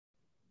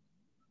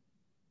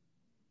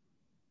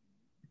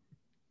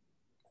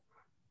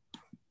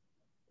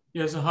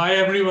Yes, hi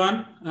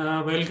everyone.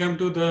 Welcome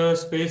to the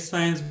Space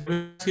Science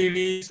webinar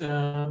series.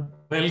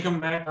 Welcome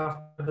back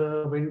after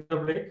the winter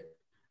break.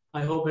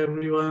 I hope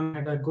everyone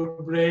had a good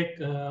break.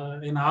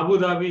 In Abu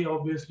Dhabi,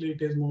 obviously,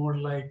 it is more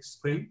like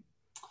spring.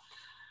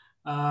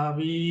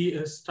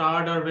 We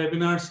start our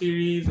webinar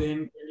series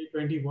in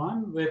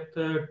 2021 with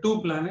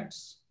two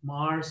planets,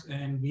 Mars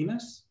and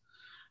Venus.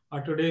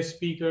 Our today's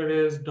speaker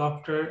is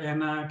Dr.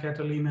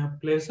 Ana-Catalina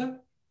Plesa.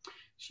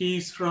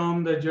 She's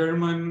from the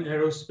German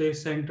Aerospace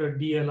Center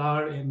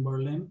DLR in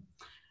Berlin,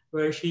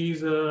 where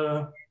she's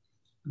a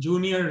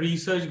junior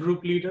research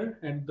group leader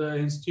at the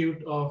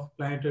Institute of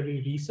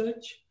Planetary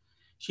Research.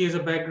 She has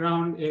a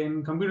background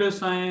in computer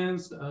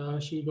science.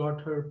 She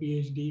got her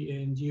PhD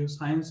in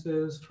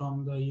geosciences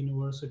from the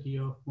University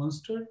of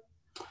Munster.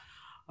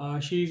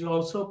 She's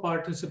also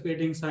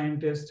participating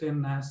scientist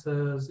in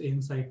NASA's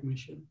InSight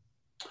mission.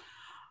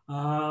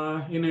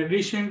 In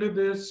addition to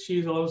this,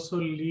 she's also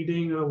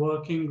leading a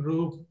working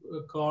group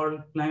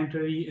called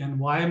Planetary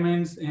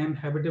Environments and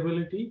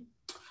Habitability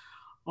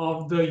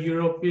of the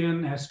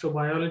European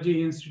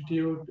Astrobiology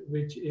Institute,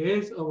 which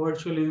is a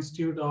virtual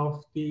institute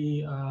of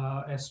the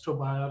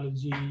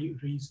astrobiology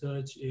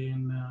research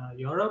in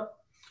Europe.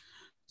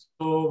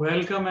 So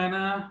welcome,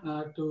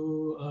 Anna,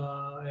 to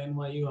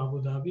NYU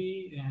Abu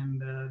Dhabi,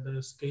 and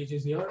the stage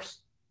is yours.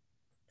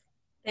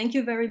 Thank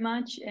you very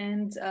much,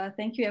 and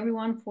thank you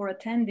everyone for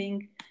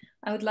attending.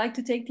 I would like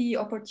to take the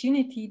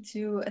opportunity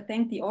to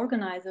thank the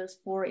organizers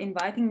for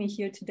inviting me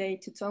here today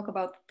to talk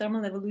about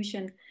thermal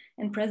evolution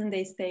and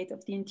present-day state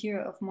of the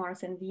interior of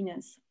Mars and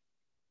Venus.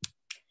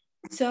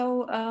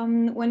 So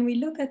when we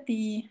look at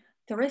the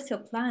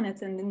terrestrial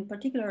planets, and in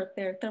particular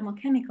their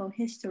thermochemical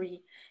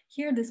history,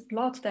 here this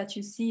plot that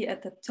you see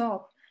at the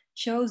top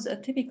shows a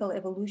typical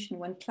evolution.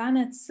 When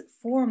planets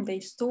form,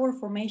 they store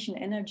formation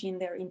energy in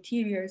their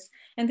interiors,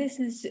 and this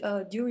is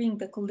during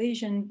the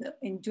collision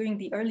during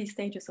the early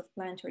stages of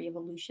planetary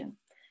evolution.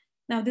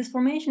 Now, this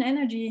formation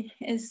energy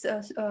is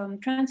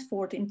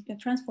transformed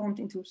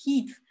into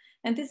heat,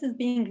 and this is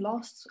being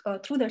lost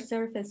through their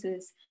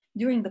surfaces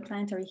during the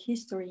planetary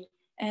history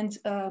and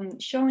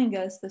showing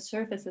us the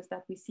surfaces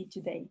that we see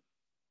today.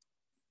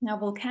 Now,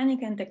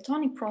 volcanic and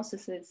tectonic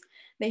processes,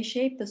 they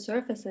shape the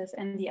surfaces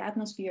and the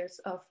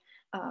atmospheres of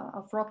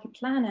rocky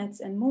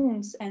planets and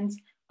moons. And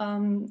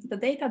the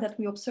data that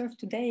we observe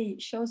today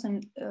shows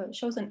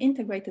an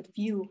integrated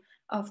view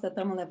of the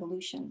thermal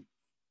evolution.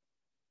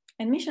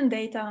 And mission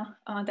data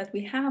that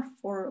we have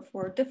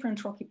for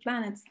different rocky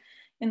planets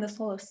in the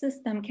solar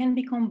system can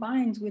be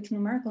combined with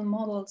numerical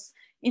models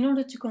in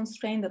order to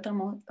constrain the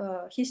thermal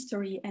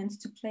history and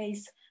to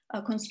place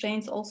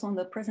constraints also on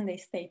the present-day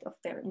state of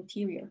their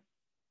interior.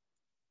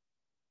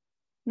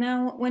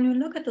 Now, when we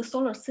look at the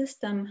solar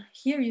system,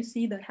 here you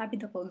see the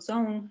habitable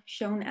zone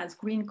shown as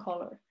green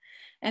color.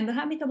 And the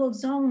habitable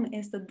zone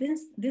is the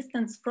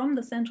distance from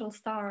the central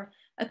star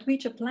at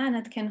which a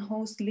planet can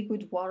host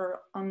liquid water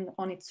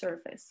on its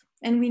surface.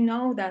 And we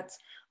know that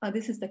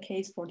this is the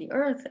case for the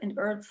Earth, and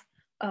Earth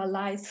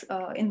lies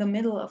in the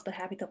middle of the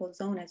habitable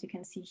zone, as you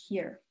can see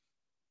here.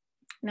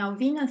 Now,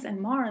 Venus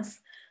and Mars,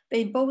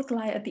 they both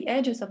lie at the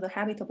edges of the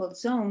habitable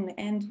zone.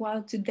 And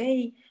while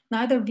today,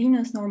 neither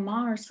Venus nor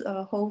Mars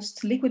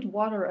host liquid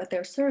water at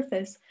their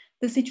surface,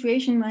 the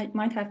situation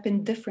might have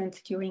been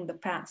different during the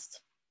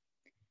past.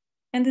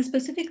 And it's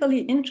specifically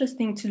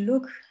interesting to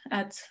look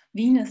at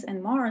Venus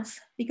and Mars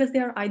because they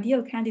are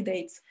ideal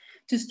candidates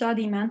to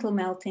study mantle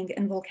melting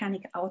and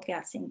volcanic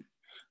outgassing.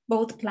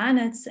 Both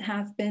planets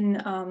have been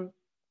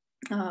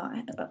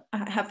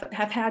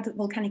have had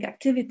volcanic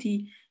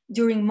activity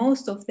during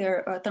most of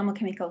their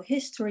thermochemical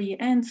history,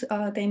 and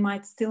they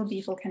might still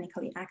be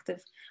volcanically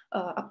active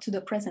up to the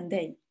present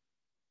day.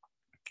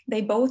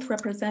 They both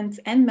represent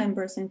end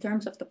members in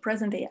terms of the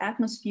present day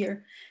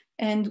atmosphere.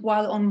 And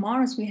while on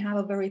Mars, we have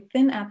a very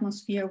thin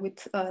atmosphere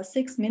with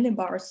 6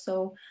 millibars,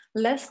 so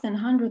less than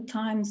 100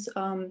 times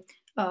the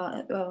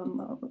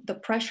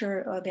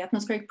pressure, the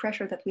atmospheric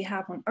pressure that we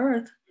have on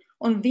Earth.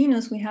 On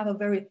Venus, we have a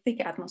very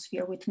thick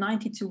atmosphere with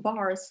 92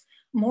 bars,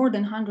 more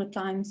than 100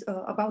 times,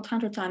 about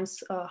 100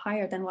 times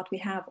higher than what we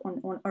have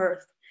on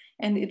Earth.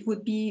 And it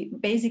would be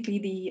basically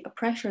the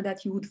pressure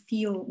that you would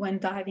feel when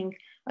diving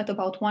at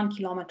about 1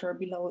 kilometer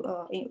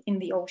below in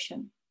the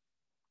ocean.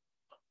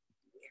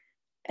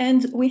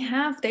 And we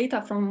have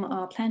data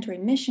from planetary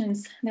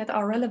missions that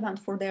are relevant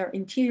for their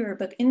interior,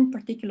 but in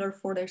particular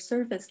for their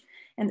surface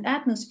and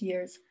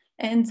atmospheres.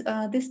 And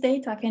this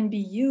data can be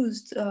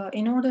used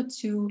in order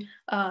to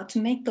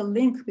make the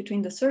link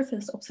between the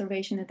surface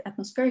observation and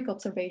atmospheric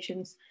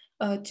observations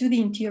to the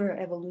interior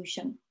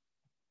evolution.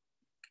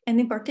 And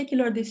in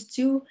particular, these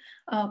two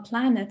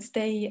planets,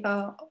 they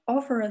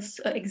offer us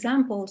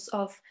examples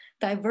of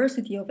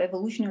diversity of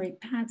evolutionary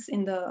paths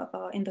in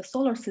the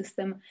solar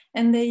system,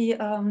 and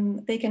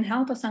they can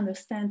help us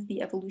understand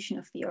the evolution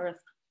of the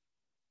Earth.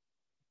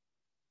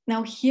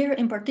 Now here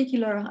in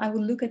particular, I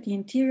will look at the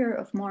interior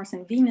of Mars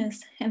and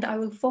Venus, and I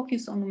will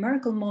focus on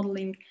numerical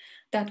modeling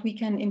that we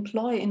can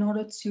employ in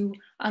order to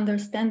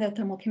understand their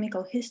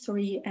thermochemical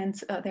history and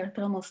their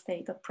thermal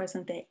state at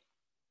present day.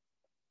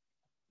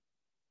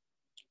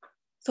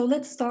 So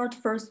let's start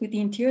first with the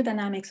interior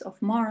dynamics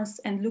of Mars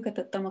and look at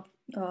the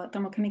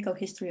thermochemical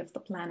history of the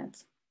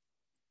planet.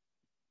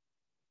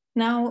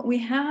 Now we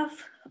have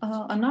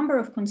a number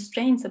of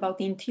constraints about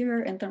the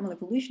interior and thermal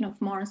evolution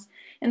of Mars,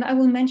 and I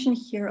will mention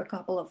here a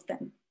couple of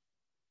them.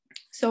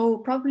 So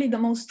probably the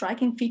most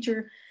striking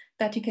feature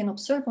that you can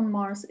observe on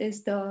Mars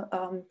is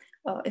the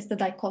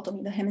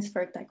dichotomy, the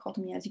hemispheric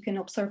dichotomy. As you can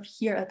observe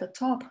here at the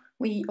top,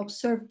 we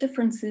observe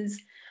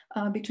differences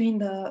between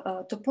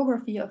the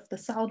topography of the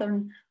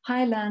southern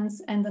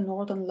highlands and the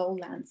northern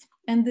lowlands.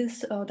 And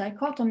this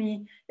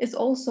dichotomy is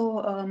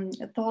also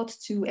thought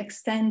to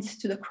extend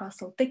to the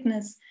crustal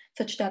thickness,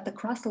 such that the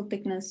crustal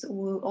thickness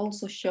will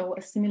also show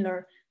a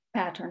similar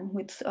pattern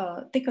with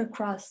thicker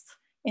crust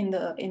in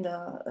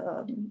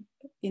the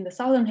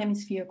southern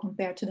hemisphere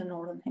compared to the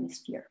northern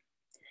hemisphere.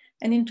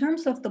 And in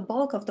terms of the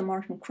bulk of the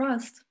Martian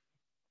crust,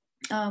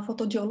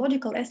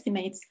 photogeological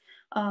estimates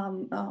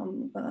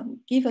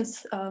give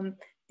us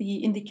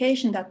the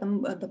indication that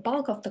the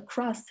bulk of the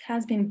crust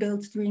has been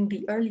built during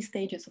the early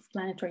stages of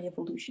planetary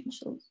evolution.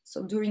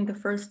 So during the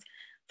first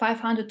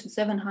 500 to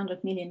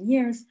 700 million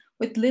years,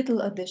 with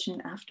little addition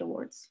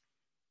afterwards.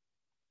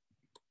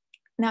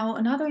 Now,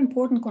 another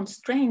important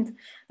constraint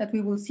that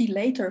we will see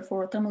later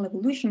for thermal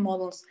evolution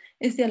models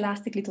is the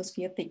elastic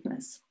lithosphere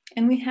thickness.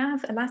 And we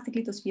have elastic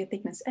lithosphere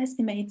thickness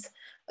estimates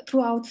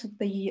throughout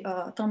the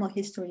thermal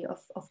history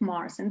of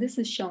Mars. And this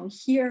is shown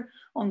here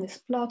on this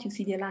plot. You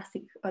see the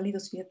elastic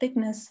lithosphere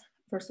thickness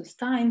versus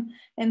time.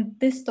 And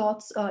these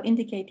dots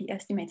indicate the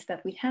estimates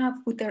that we have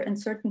with their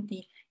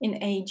uncertainty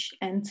in age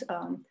and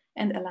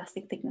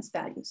elastic thickness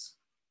values.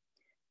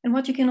 And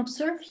what you can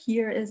observe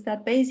here is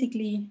that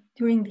basically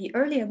during the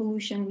early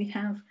evolution, we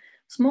have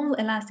small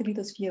elastic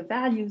lithosphere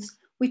values,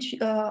 which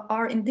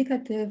are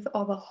indicative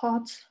of a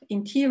hot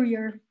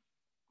interior.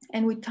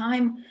 And with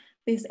time,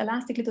 this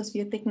elastic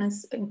lithosphere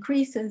thickness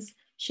increases,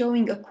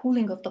 showing a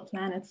cooling of the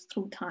planet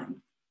through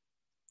time.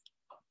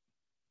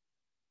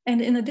 And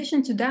in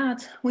addition to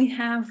that, we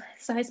have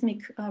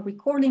seismic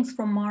recordings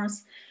from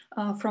Mars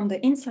from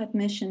the InSight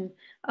mission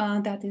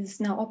that is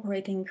now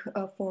operating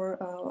for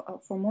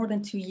more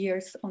than 2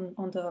 years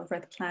on the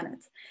red planet.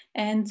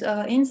 And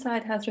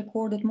InSight has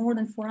recorded more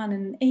than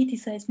 480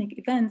 seismic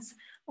events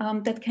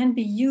that can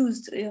be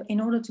used in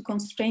order to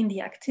constrain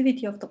the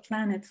activity of the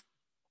planet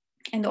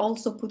and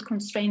also put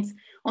constraints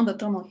on the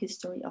thermal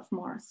history of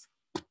Mars.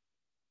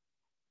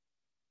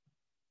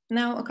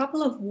 Now, a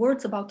couple of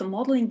words about the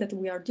modeling that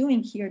we are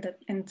doing here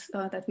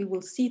that we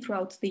will see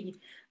throughout the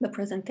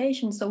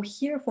presentation. So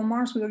here for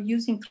Mars, we are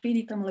using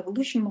 3D thermal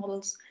evolution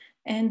models,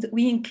 and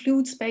we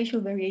include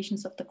spatial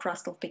variations of the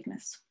crustal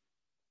thickness.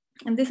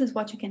 And this is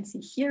what you can see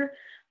here.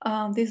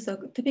 This is a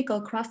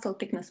typical crustal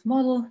thickness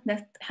model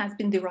that has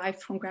been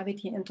derived from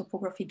gravity and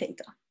topography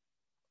data.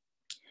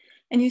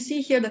 And you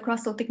see here the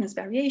crustal thickness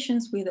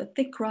variations with a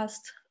thick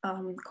crust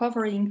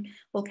covering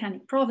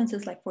volcanic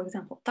provinces, like for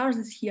example,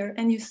 Tarsus here.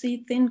 And you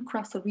see thin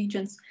crustal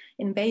regions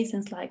in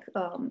basins like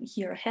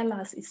here,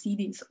 Hellas,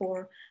 Isides,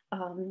 or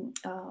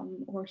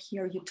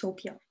here,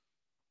 Utopia.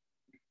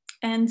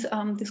 And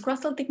these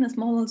crustal thickness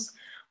models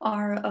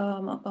are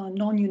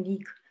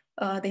non-unique.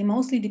 They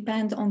mostly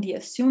depend on the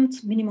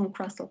assumed minimum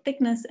crustal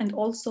thickness, and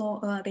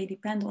also they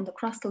depend on the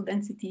crustal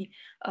density,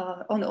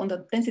 on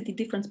the density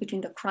difference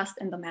between the crust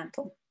and the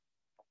mantle.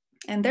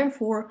 And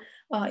therefore,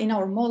 in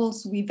our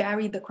models, we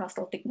vary the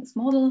crustal thickness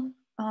model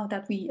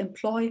that we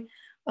employ.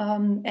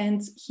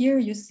 And here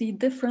you see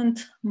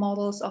different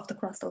models of the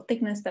crustal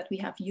thickness that we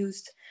have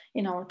used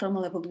in our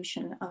thermal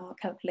evolution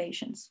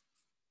calculations.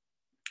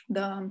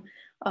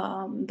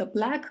 The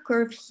black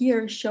curve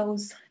here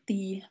shows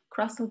the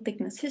crustal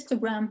thickness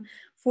histogram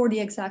for the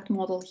exact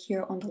model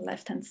here on the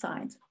left-hand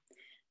side.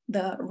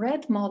 The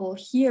red model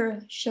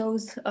here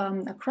shows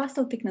a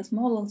crustal thickness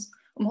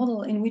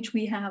model in which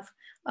we have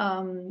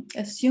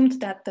assumed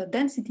that the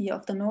density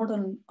of the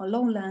northern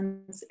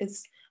lowlands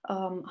is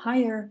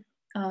higher,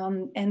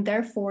 and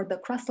therefore the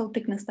crustal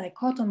thickness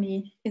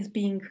dichotomy is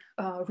being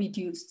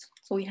reduced.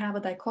 So we have a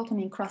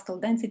dichotomy in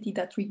crustal density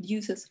that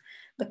reduces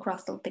the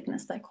crustal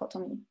thickness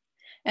dichotomy.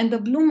 And the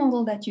blue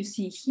model that you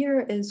see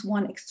here is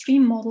one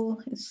extreme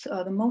model, is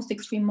the most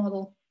extreme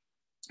model,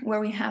 where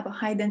we have a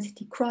high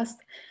density crust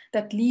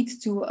that leads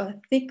to a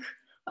thick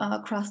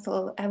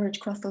average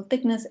crustal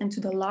thickness and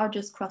to the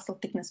largest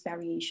crustal thickness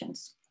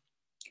variations.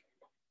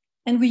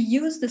 And we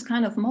use this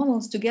kind of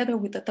models together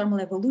with the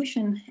thermal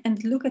evolution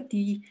and look at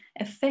the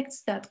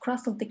effects that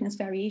crustal thickness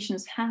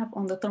variations have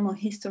on the thermal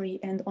history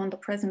and on the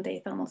present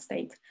day thermal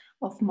state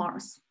of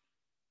Mars.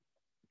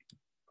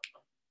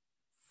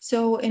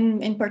 So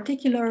in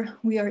particular,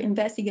 we are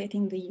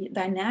investigating the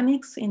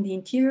dynamics in the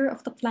interior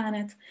of the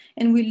planet,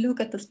 and we look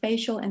at the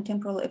spatial and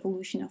temporal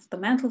evolution of the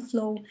mantle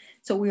flow.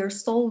 So we are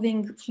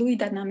solving fluid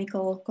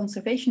dynamical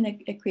conservation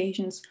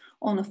equations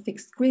on a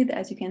fixed grid,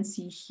 as you can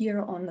see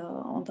here on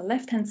the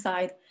left-hand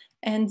side.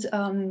 And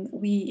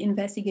we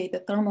investigate the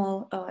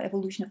thermal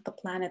evolution of the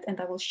planet.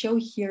 And I will show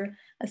here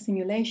a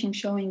simulation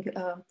showing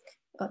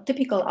a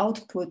typical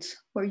output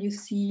where you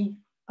see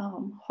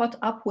hot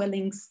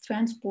upwellings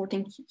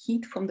transporting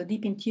heat from the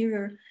deep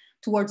interior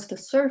towards the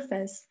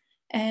surface.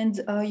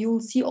 And you'll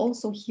see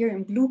also here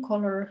in blue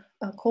color,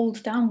 cold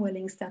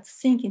downwellings that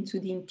sink into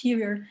the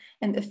interior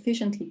and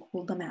efficiently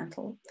cool the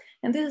mantle.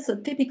 And this is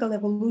a typical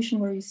evolution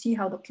where you see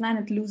how the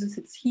planet loses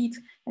its heat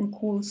and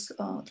cools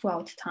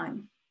throughout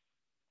time.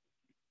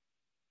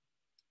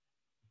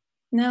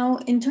 Now,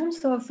 in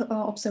terms of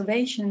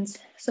observations,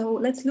 so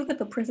let's look at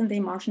the present day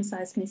Martian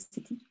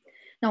seismicity.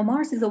 Now,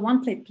 Mars is a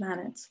one-plate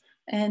planet,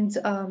 and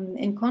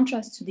in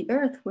contrast to the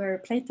Earth, where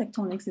plate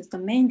tectonics is the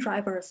main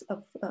drivers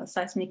of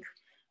seismic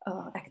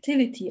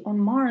activity, on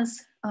Mars,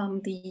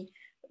 the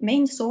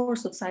main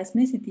source of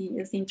seismicity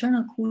is the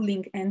internal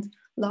cooling and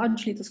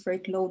large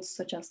lithospheric loads,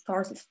 such as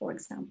tarses, for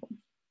example.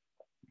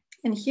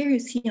 And here you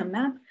see a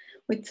map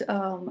with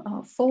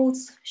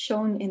faults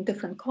shown in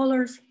different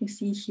colors. You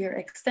see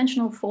here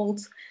extensional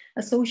faults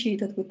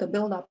associated with the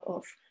buildup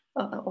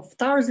of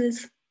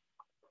tarses.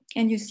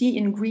 And you see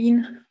in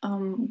green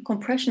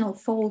compressional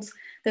faults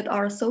that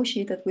are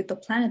associated with the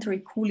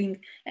planetary cooling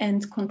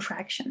and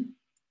contraction.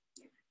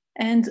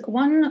 And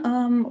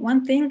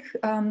one thing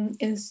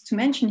is to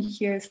mention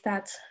here is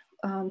that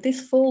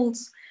these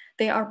faults,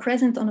 they are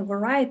present on a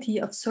variety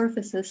of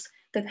surfaces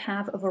that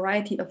have a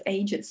variety of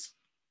ages.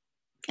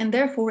 And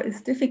therefore,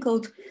 it's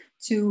difficult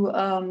to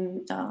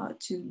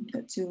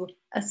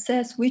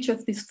assess which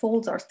of these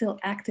faults are still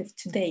active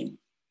today.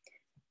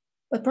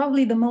 But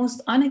probably the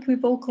most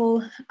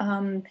unequivocal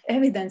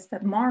evidence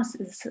that Mars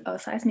is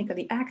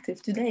seismically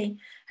active today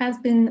has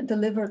been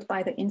delivered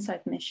by the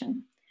InSight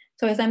mission.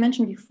 So as I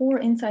mentioned before,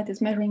 InSight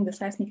is measuring the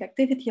seismic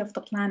activity of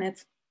the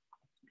planet.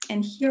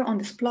 And here on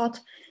this plot,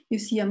 you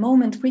see a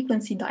moment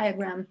frequency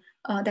diagram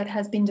that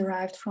has been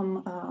derived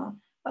from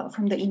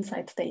the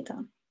InSight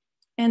data.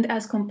 And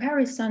as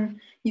comparison,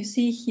 you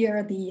see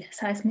here the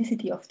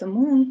seismicity of the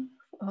moon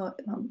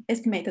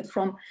estimated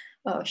from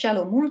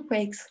shallow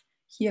moonquakes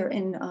here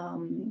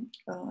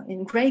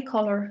in gray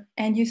color.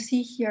 And you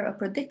see here a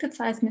predicted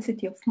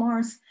seismicity of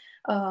Mars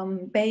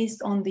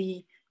based on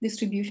the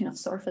distribution of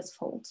surface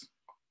faults.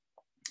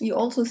 You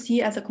also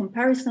see as a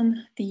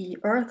comparison the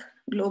Earth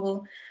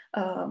global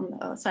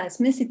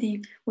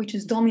seismicity, which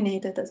is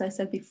dominated, as I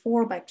said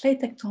before, by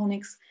plate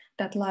tectonics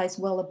that lies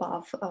well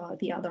above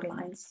the other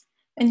lines.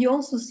 And you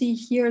also see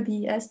here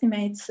the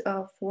estimates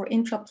for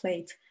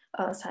intraplate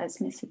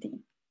seismicity.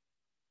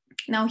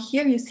 Now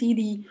here you see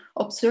the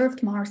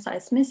observed Mars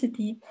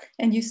seismicity,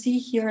 and you see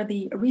here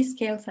the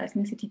rescale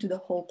seismicity to the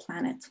whole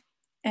planet.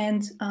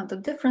 And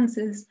the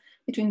differences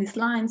between these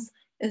lines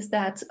is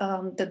that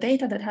the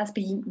data that has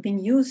been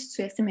used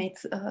to estimate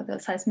the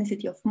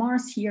seismicity of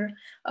Mars here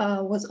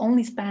was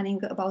only spanning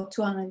about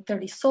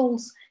 230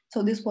 sols.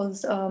 So this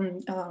was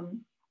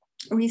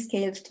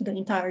rescaled to the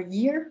entire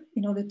year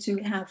in order to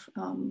have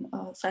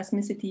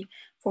seismicity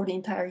for the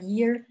entire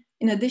year.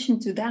 In addition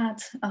to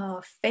that,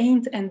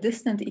 faint and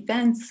distant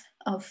events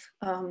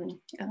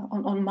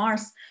on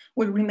Mars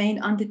will remain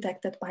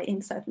undetected by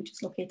InSight, which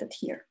is located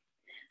here.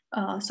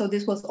 So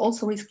this was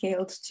also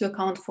rescaled to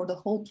account for the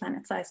whole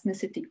planet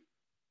seismicity.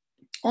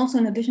 Also,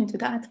 in addition to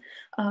that,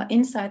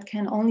 InSight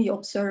can only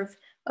observe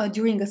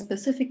during a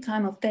specific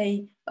time of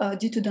day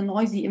due to the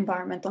noisy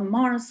environment on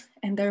Mars,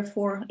 and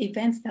therefore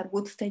events that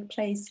would take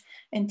place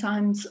in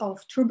times of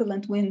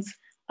turbulent winds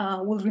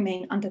will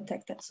remain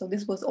undetected. So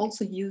this was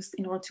also used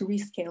in order to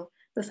rescale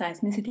the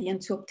seismicity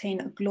and to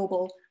obtain a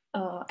global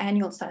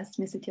annual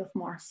seismicity of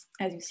Mars,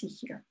 as you see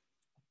here.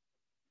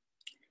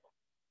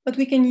 But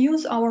we can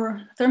use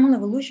our thermal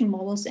evolution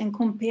models and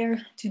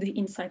compare to the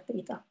InSight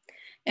data.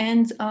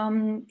 And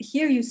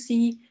here you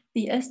see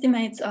the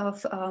estimates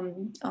of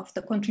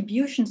the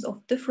contributions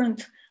of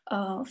different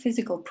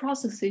physical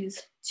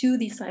processes to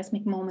the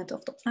seismic moment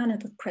of the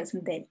planet at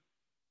present day.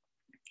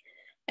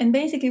 And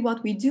basically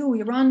what we do,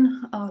 we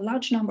run a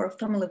large number of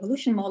thermal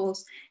evolution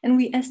models, and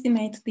we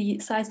estimate the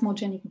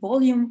seismogenic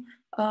volume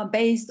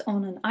based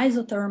on an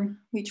isotherm,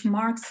 which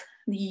marks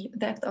the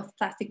depth of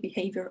plastic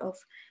behavior of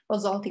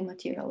basaltic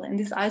material. And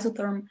this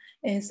isotherm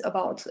is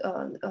about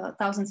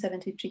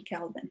 1073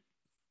 Kelvin.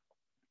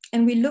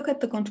 And we look at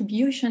the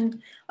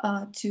contribution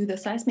to the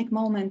seismic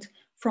moment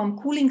from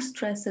cooling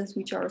stresses,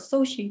 which are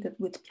associated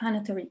with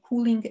planetary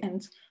cooling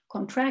and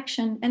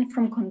contraction, and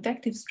from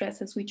convective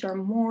stresses, which are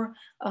more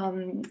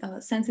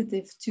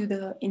sensitive to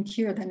the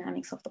interior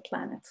dynamics of the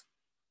planet.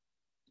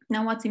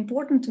 Now, what's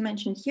important to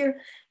mention here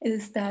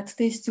is that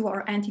these two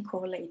are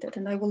anti-correlated,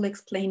 and I will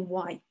explain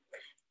why.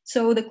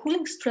 So the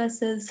cooling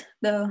stresses,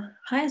 the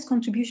highest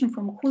contribution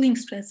from cooling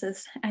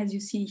stresses, as you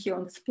see here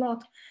on this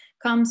plot,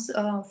 comes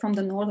from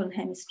the northern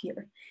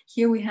hemisphere.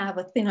 Here we have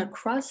a thinner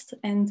crust,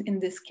 and in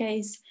this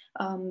case,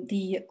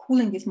 the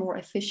cooling is more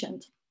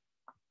efficient.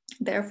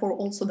 Therefore,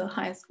 also the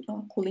highest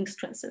cooling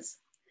stresses.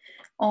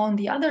 On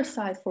the other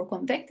side, for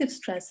convective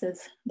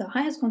stresses, the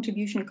highest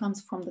contribution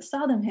comes from the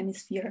southern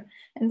hemisphere.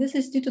 And this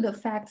is due to the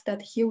fact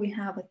that here we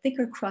have a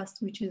thicker crust,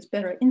 which is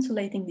better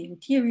insulating the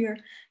interior,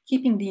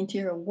 keeping the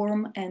interior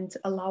warm and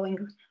allowing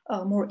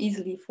more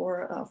easily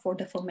for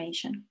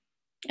deformation.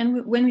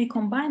 And when we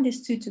combine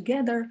these two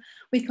together,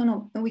 we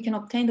can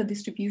obtain the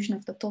distribution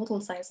of the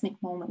total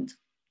seismic moment.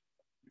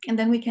 And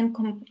then we can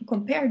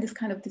compare this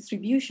kind of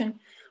distribution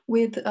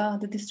with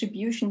the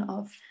distribution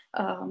of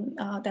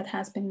that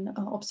has been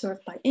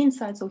observed by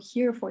InSight. So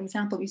here, for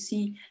example, you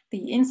see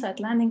the InSight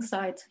landing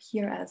site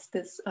here as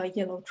this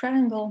yellow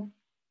triangle.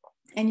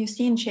 And you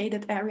see in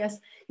shaded areas,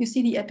 you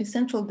see the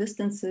epicentral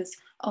distances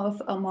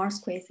of Mars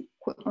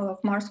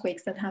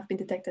quakes that have been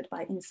detected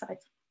by InSight.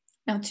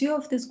 Now, two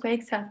of these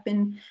quakes have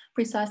been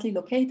precisely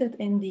located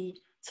in the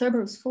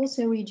Cerberus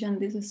Fossa region.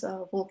 This is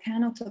a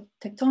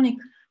volcanotectonic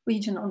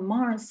region on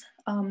Mars,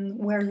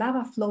 where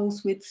lava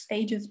flows with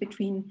ages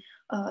between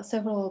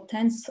several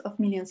tens of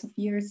millions of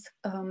years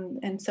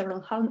and several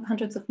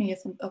hundreds of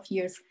millions of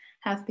years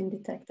have been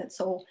detected.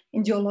 So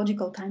in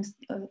geological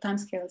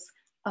timescales,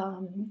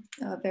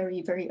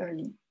 very, very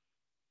early.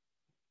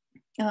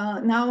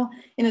 Now,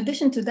 in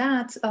addition to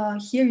that,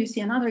 here you see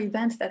another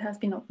event that has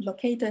been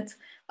located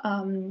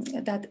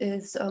that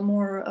is a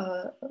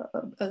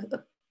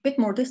bit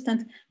more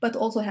distant, but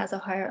also has a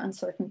higher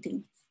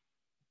uncertainty.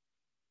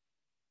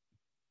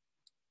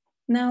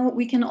 Now,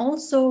 we can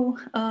also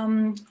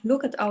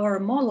look at our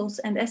models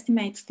and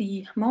estimate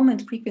the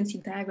moment frequency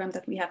diagram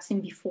that we have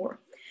seen before.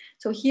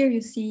 So here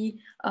you see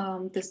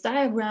this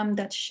diagram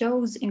that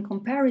shows in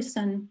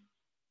comparison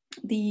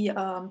the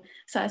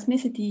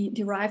seismicity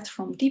derived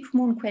from deep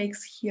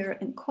moonquakes here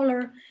in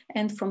color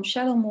and from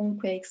shallow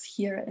moonquakes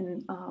here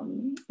in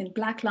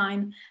black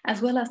line,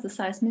 as well as the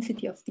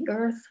seismicity of the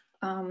Earth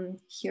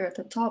here at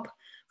the top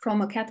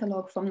from a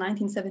catalog from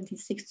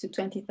 1976 to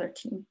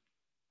 2013.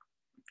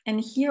 And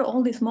here,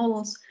 all these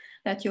models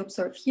that you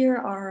observe here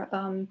are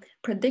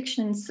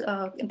predictions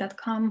that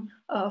come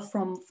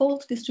from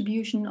fault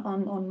distribution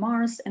on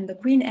Mars, and the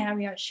green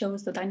area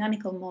shows the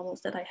dynamical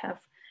models that I have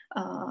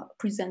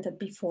presented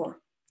before.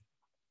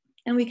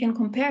 And we can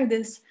compare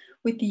this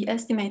with the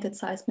estimated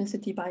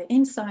seismicity by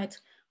InSight,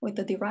 with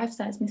the derived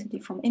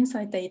seismicity from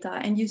InSight data.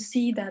 And you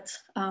see that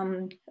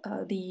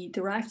the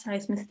derived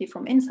seismicity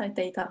from InSight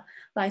data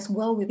lies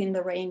well within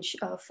the range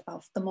of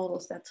the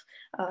models that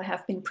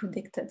have been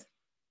predicted.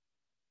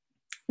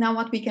 Now,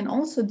 what we can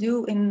also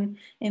do in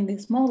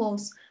these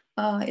models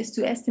is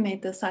to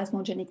estimate the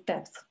seismogenic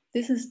depth.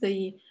 This is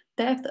the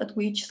depth at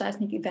which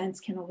seismic events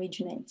can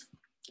originate.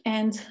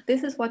 And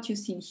this is what you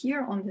see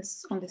here on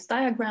this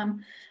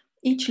diagram.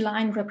 Each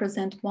line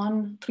represents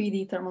one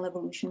 3D thermal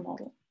evolution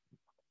model.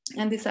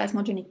 And the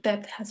seismogenic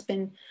depth has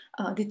been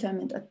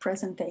determined at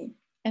present day.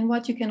 And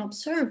what you can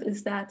observe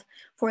is that,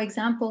 for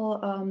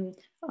example,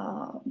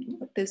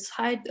 this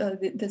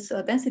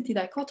density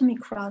dichotomy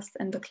crust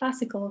and the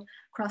classical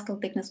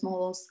crustal thickness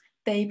models,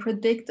 they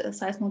predict a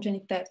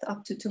seismogenic depth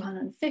up to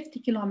 250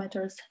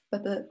 kilometers,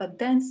 but a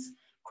dense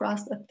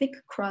crust, a thick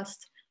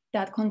crust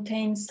that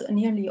contains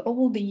nearly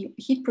all the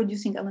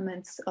heat-producing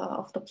elements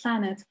of the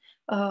planet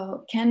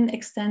can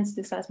extend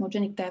the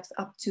seismogenic depth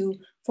up to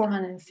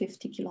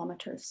 450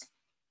 kilometers.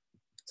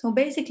 So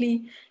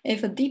basically,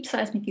 if a deep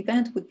seismic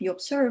event would be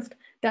observed,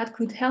 that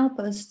could help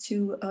us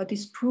to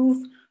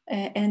disprove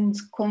and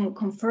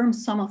confirm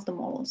some of the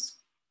models.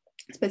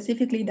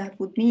 Specifically, that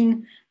would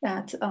mean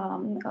that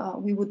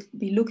we would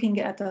be looking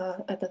at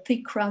a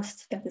thick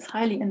crust that is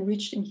highly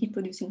enriched in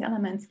heat-producing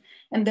elements,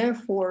 and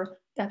therefore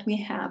that we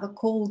have a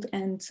cold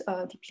and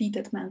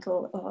depleted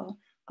mantle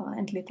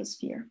and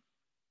lithosphere.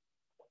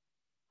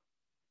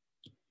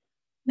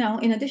 Now,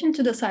 in addition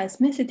to the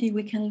seismicity,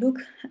 we can look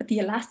at the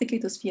elastic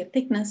lithosphere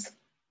thickness.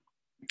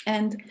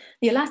 And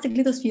the elastic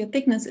lithosphere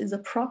thickness is a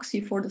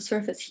proxy for the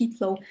surface heat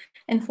flow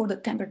and for the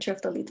temperature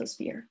of the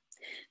lithosphere.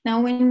 Now,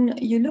 when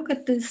you look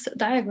at this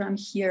diagram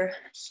here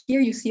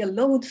you see a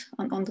load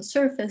on the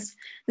surface.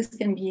 This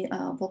can be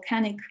a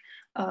volcanic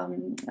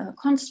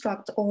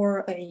construct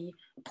or a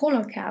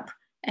polar cap.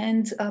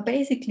 And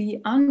basically,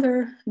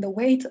 under the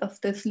weight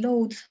of this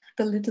load,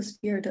 the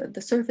lithosphere,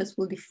 the surface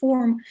will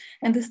deform.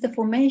 And this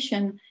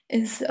deformation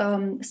is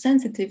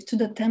sensitive to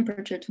the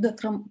temperature, to the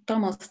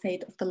thermal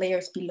state of the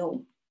layers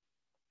below.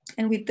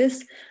 And with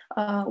this,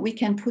 we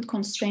can put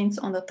constraints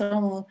on the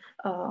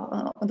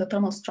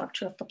thermal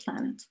structure of the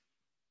planet.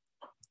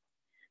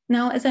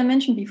 Now, as I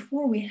mentioned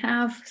before, we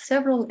have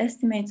several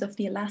estimates of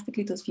the elastic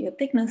lithosphere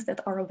thickness that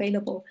are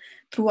available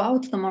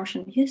throughout the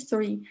Martian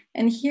history.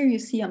 And here you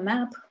see a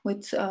map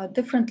with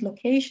different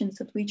locations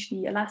at which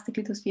the elastic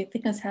lithosphere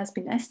thickness has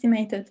been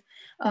estimated.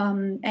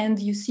 And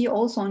you see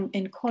also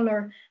in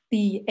color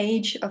the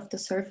age of the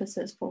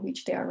surfaces for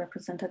which they are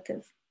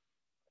representative.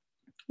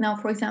 Now,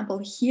 for example,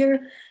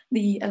 here,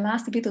 the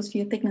elastic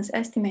lithosphere thickness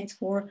estimates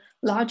for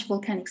large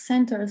volcanic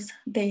centers,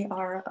 they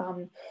are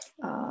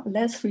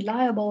less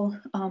reliable.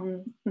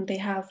 They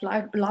have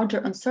larger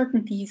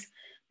uncertainties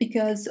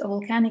because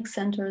volcanic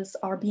centers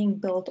are being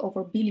built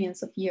over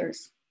billions of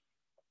years.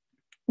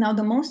 Now,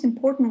 the most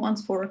important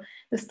ones for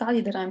the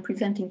study that I'm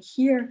presenting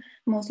here,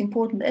 most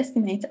important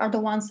estimates are the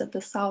ones at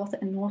the south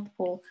and north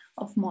pole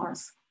of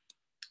Mars.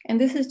 And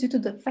this is due to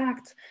the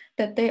fact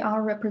that they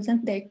are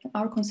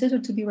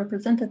considered to be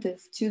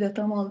representative to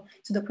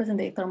the present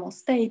day thermal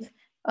state,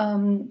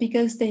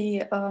 because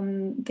they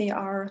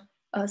are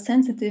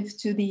sensitive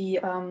to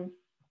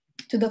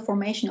the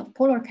formation of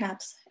polar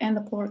caps, and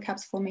the polar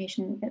caps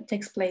formation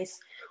takes place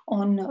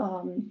on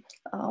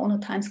a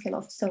timescale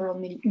of several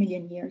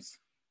million years.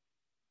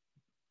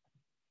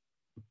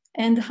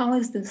 And how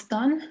is this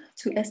done?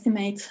 To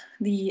estimate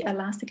the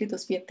elastic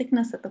lithosphere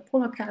thickness at the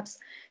polar caps,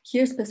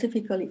 here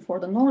specifically for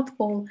the North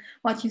Pole.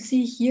 What you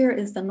see here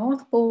is the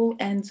North Pole,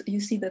 and you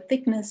see the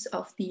thickness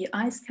of the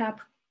ice cap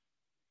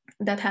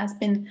that has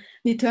been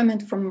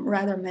determined from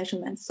radar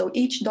measurements. So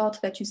each dot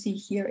that you see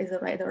here is a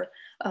radar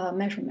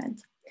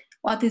measurement.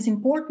 What is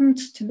important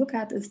to look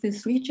at is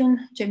this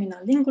region,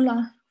 Gemina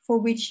Lingula, for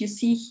which you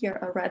see here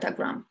a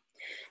radagram.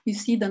 You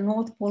see the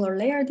North Polar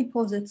layer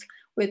deposits,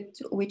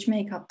 which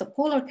make up the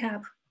polar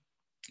cap.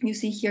 You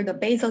see here the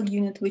basal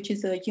unit, which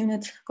is a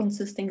unit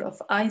consisting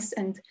of ice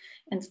and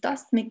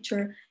dust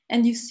mixture.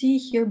 And you see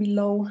here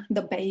below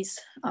the base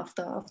of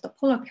the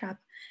polar cap.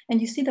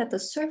 And you see that the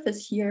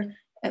surface here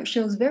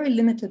shows very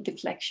limited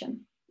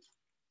deflection.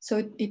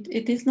 So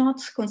it is not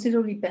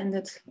considerably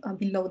bended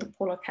below the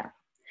polar cap.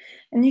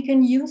 And you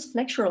can use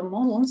flexural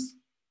models,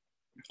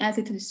 as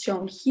it is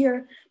shown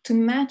here, to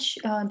match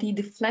the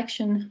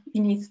deflection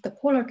beneath the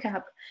polar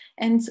cap.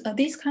 And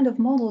these kind of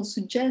models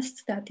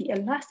suggest that the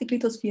elastic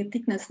lithosphere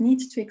thickness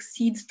needs to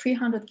exceed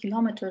 300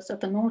 kilometers at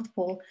the North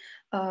Pole,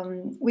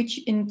 which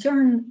in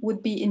turn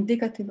would be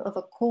indicative of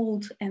a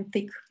cold and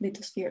thick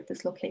lithosphere at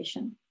this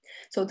location.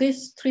 So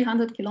this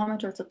 300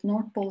 kilometers at the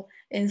North Pole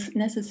is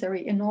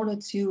necessary in order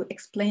to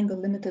explain the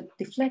limited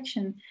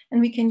deflection. And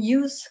we can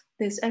use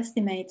this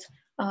estimate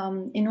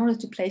in order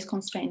to place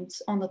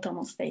constraints on the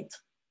thermal state.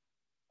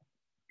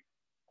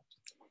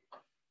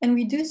 And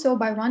we do so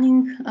by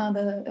running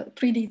the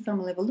 3D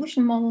thermal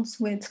evolution models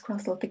with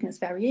crustal thickness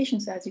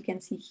variations, as you can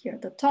see here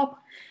at the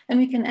top. And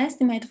we can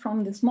estimate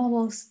from these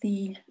models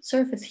the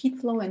surface heat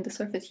flow and the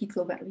surface heat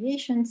flow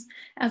variations,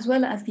 as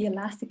well as the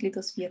elastic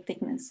lithosphere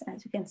thickness,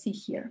 as you can see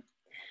here.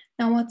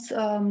 Now, what's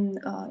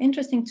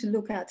interesting to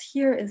look at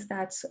here is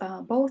that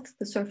both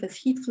the surface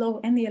heat flow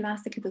and the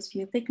elastic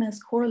lithosphere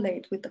thickness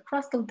correlate with the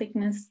crustal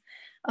thickness,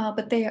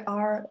 but they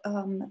are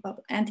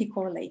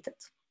anti-correlated.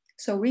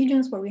 So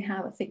regions where we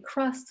have a thick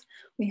crust,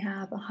 we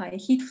have a high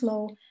heat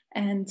flow,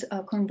 and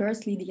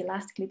conversely, the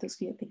elastic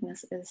lithosphere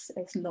thickness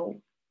is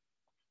low.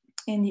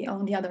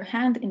 On the other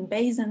hand, in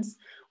basins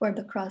where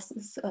the crust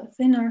is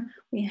thinner,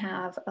 we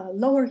have a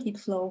lower heat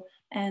flow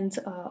and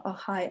a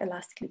high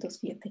elastic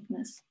lithosphere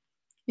thickness.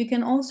 You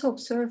can also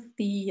observe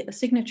the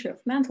signature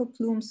of mantle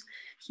plumes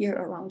here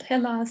around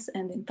Hellas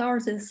and in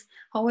Tarsis.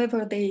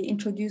 However, they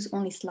introduce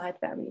only slight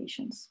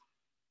variations.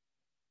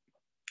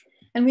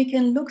 And we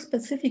can look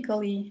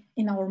specifically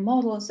in our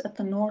models at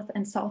the North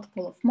and South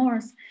Pole of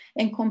Mars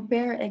and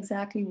compare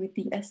exactly with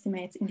the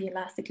estimates in the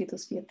elastic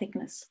lithosphere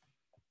thickness.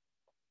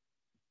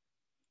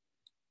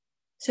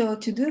 So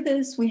to do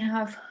this, we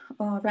have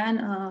ran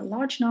a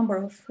large number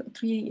of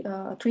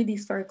 3D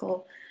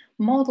spherical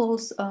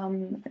models.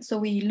 So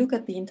we look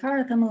at the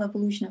entire thermal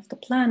evolution of the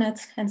planet,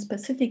 and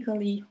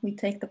specifically, we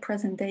take the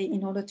present day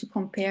in order to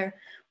compare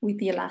with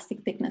the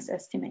elastic thickness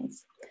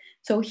estimates.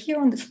 So here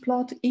on this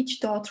plot,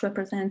 each dot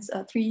represents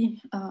a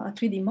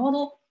 3D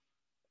model,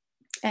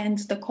 and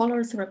the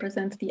colors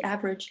represent the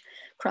average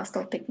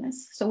crustal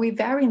thickness. So we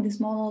vary in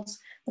these models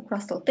the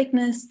crustal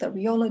thickness, the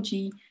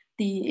rheology,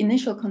 the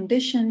initial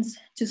conditions,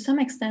 to some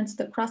extent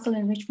the crustal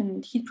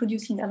enrichment,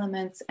 heat-producing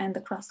elements, and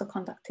the crustal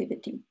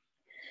conductivity.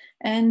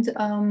 And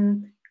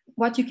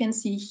what you can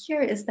see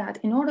here is that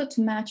in order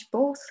to match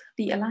both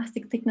the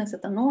elastic thickness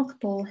at the North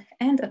Pole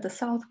and at the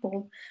South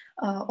Pole,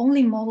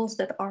 only models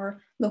that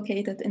are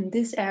located in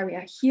this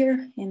area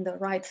here in the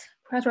right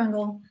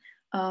quadrangle,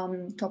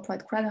 top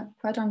right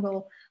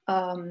quadrangle,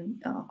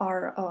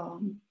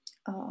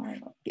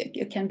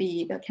 can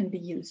be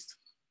used.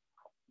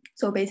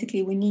 So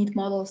basically, we need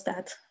models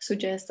that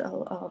suggest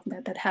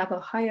that have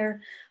a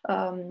higher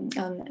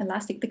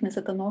elastic thickness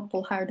at the North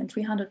Pole, higher than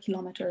 300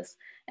 kilometers,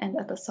 and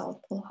at the South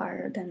Pole,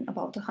 higher than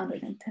about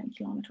 110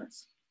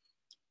 kilometers.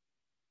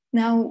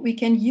 Now, we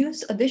can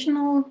use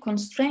additional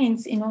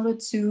constraints in order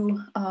to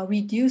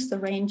reduce the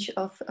range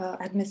of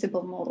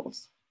admissible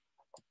models.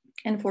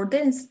 And for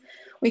this,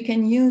 we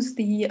can use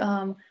the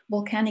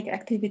volcanic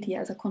activity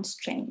as a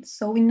constraint.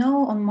 So we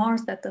know on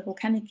Mars that the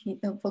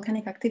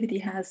volcanic activity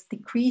has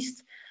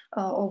decreased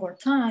over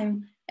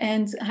time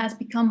and has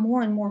become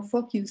more and more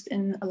focused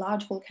in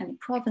large volcanic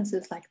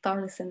provinces like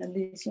Tarsis and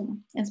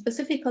Elysium. And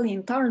specifically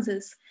in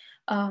Tarsis,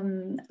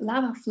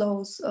 lava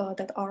flows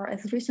that are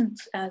as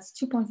recent as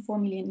 2.4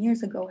 million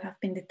years ago have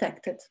been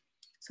detected.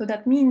 So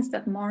that means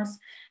that Mars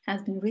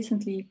has been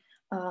recently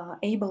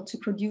able to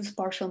produce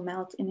partial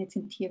melt in its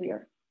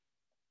interior.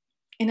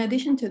 In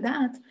addition to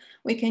that,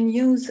 we can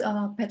use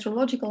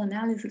petrological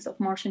analysis of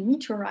Martian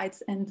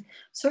meteorites and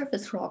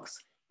surface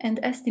rocks and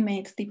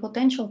estimate the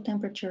potential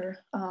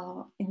temperature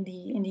in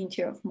the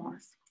interior of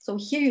Mars. So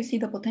here you see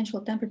the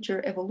potential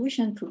temperature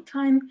evolution through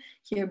time,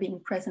 here being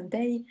present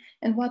day.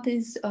 And what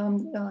is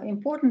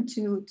important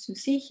to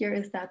see here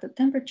is that the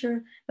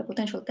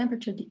potential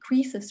temperature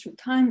decreases through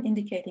time,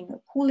 indicating a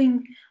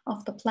cooling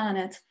of the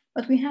planet.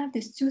 But we have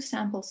these two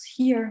samples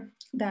here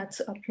that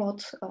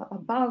plot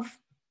above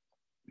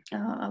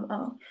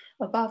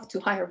to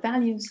higher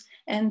values.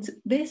 And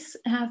this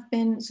have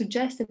been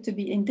suggested to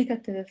be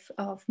indicative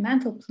of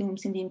mantle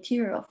plumes in the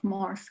interior of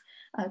Mars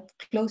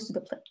close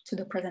to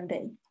the present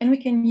day. And we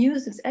can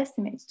use these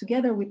estimates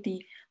together with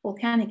the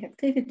volcanic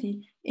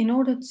activity in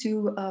order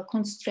to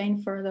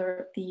constrain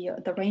further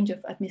the range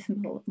of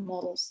admissible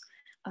models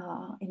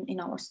in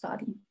our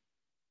study.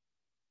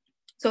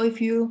 So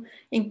if you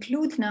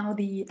include now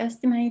the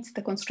estimates,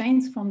 the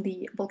constraints from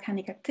the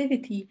volcanic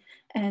activity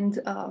and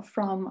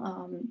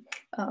from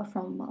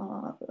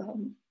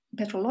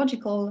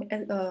petrological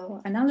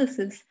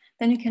analysis,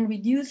 then you can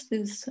reduce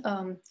this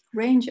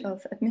range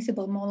of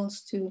admissible models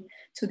to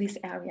this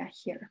area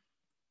here.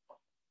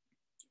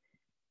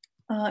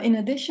 In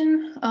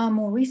addition, a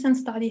more recent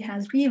study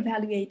has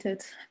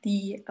reevaluated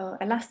the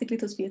elastic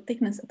lithosphere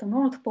thickness at the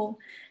North Pole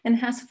and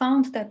has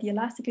found that the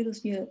elastic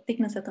lithosphere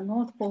thickness at the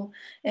North Pole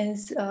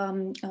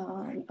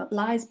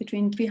lies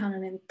between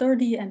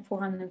 330 and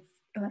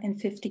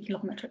 450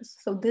 kilometers.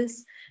 So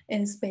this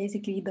is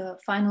basically the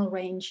final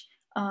range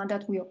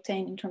that we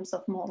obtain in terms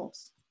of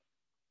models.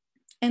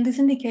 And this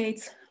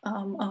indicates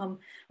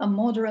a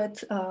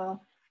moderate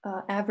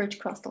average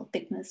crustal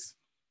thickness.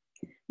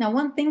 Now,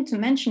 one thing to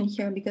mention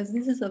here, because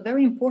this is a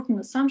very important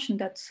assumption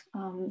that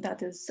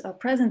is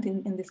present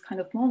in this kind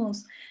of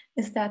models,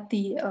 is that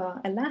the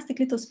elastic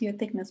lithosphere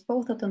thickness,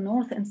 both at the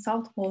North and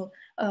South Pole,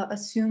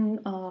 assume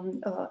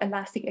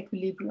elastic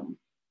equilibrium.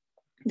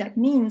 That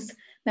means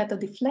that the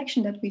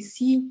deflection that we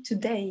see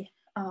today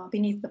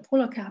beneath the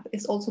polar cap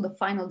is also the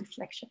final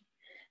deflection.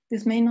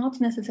 This may not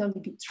necessarily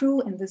be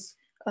true, and this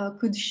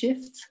could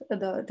shift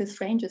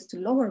these ranges to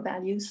lower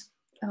values.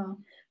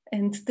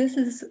 And this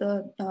is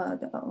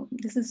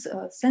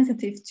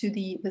sensitive to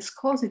the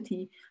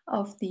viscosity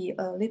of the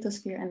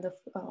lithosphere and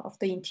of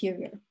the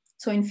interior.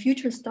 So in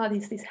future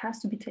studies, this has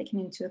to be taken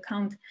into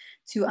account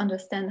to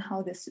understand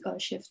how this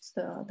shifts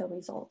the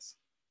results.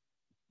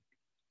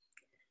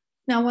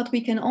 Now, what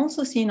we can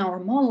also see in our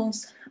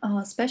models,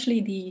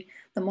 especially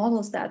the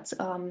models that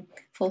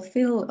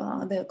fulfill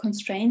the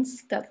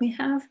constraints that we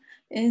have,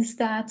 is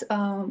that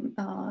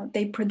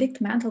they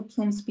predict mantle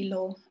plumes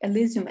below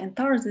Elysium and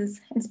Tharsis,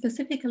 and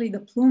specifically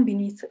the plume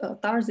beneath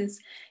Tharsis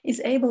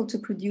is able to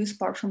produce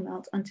partial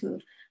melt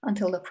until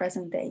the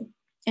present day.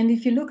 And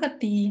if you look at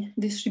the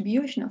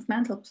distribution of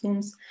mantle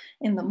plumes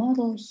in the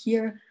model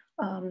here,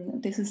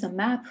 this is a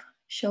map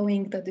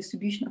showing the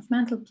distribution of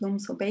mantle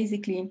plumes. So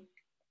basically,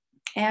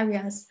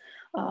 areas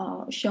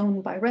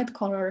shown by red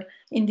color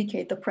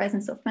indicate the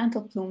presence of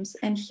mantle plumes.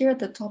 And here at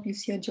the top, you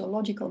see a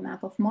geological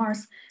map of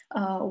Mars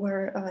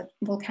where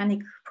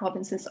volcanic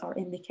provinces are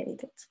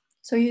indicated.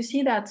 So you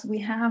see that we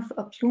have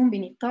a plume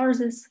beneath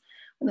Tharsis,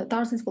 the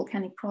Tharsis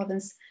volcanic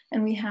province,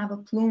 and we have a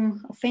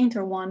plume, a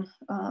fainter one,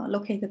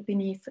 located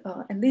beneath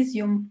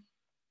Elysium.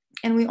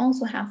 And we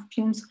also have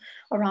plumes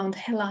around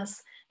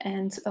Hellas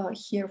and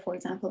here, for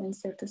example, in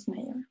Syrtis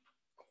Major.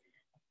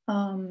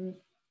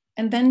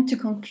 And then to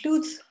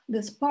conclude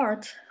this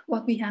part,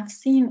 what we have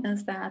seen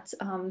is that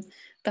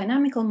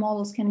dynamical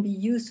models can be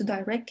used to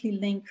directly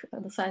link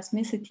the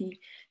seismicity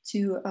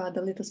to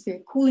the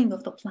lithospheric cooling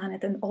of the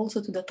planet and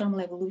also to the thermal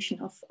evolution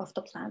of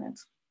the planet.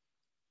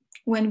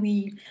 When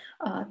we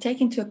take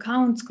into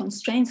account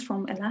constraints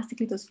from elastic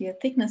lithosphere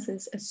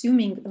thicknesses,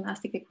 assuming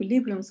elastic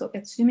equilibrium, so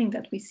assuming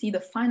that we see the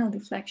final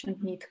deflection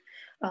beneath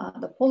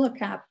the polar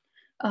cap,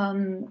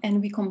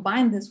 and we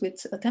combine this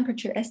with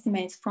temperature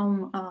estimates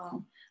from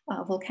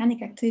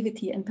volcanic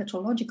activity and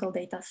petrological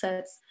data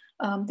sets,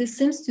 this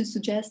seems to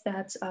suggest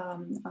that,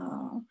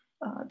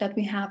 that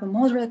we have a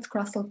moderate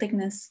crustal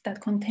thickness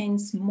that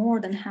contains more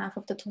than half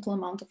of the total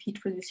amount of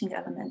heat-producing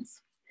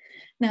elements.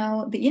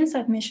 Now, the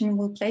InSight mission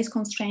will place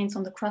constraints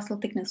on the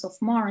crustal thickness of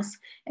Mars,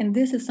 and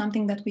this is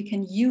something that we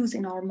can use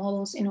in our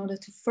models in order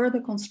to further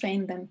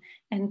constrain them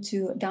and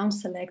to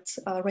down-select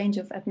a range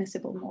of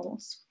admissible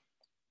models.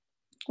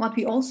 What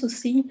we also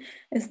see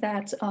is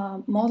that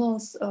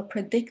models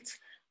predict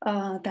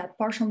that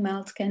partial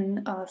melt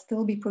can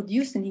still be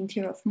produced in the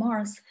interior of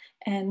Mars,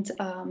 and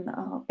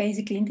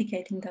basically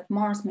indicating that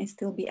Mars may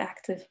still be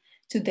active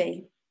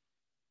today.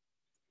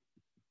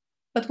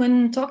 But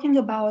when talking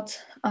about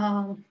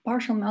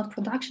partial melt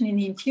production in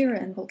the interior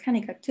and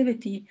volcanic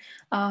activity,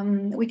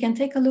 we can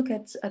take a look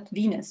at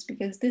Venus,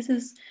 because this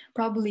is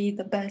probably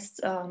the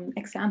best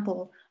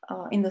example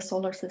in the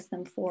solar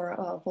system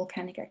for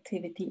volcanic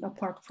activity,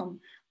 apart from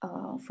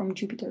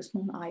Jupiter's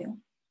moon Io.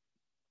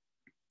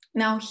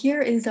 Now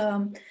here is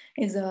a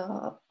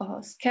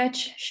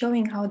sketch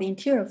showing how the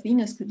interior of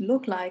Venus could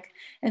look like.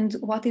 And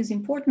what is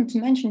important to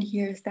mention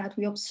here is that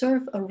we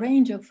observe a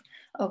range of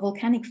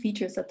volcanic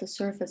features at the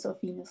surface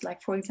of Venus.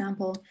 Like, for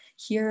example,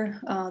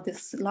 here,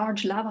 this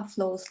large lava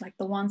flows like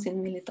the ones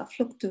in Milita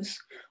Fluctus.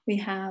 We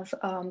have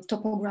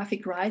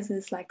topographic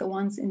rises like the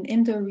ones in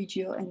Inter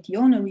Regio and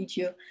Iona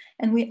Regio.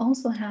 And we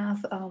also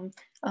have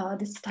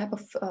this type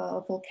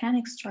of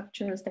volcanic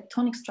structures,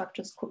 tectonic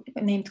structures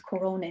named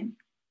coronae.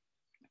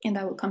 And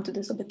I will come to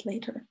this a bit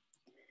later.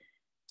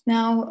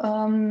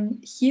 Now,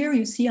 here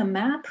you see a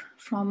map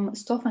from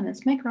Stofan and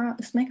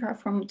Smekar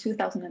from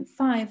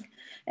 2005,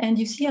 and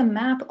you see a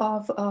map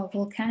of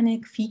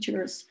volcanic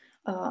features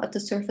at the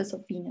surface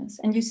of Venus.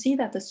 And you see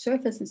that the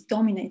surface is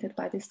dominated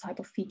by this type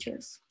of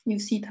features. You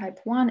see type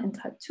 1 and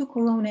type 2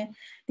 coronae.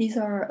 These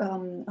are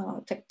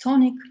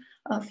tectonic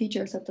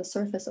features at the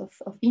surface of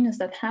Venus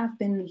that have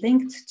been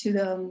linked to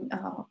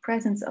the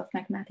presence of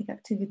magmatic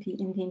activity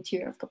in the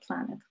interior of the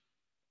planet.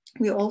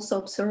 We also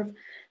observe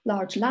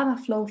large lava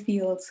flow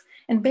fields,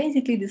 and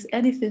basically these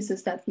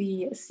edifices that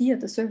we see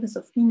at the surface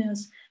of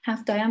Venus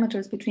have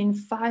diameters between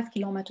 5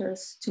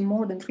 kilometers to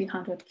more than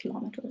 300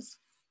 kilometers.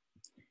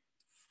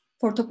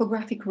 For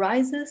topographic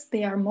rises,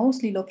 they are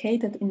mostly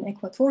located in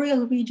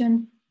equatorial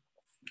region,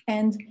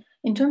 and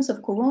in terms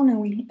of corona,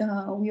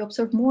 we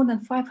observe more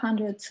than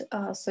 500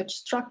 such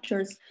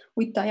structures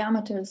with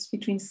diameters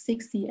between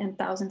 60 and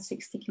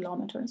 1,060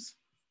 kilometers.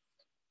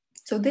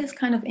 So this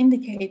kind of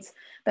indicates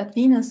that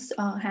Venus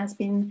has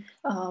been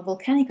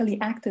volcanically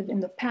active in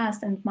the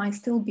past and might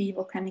still be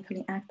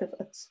volcanically active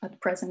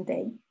at present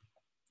day.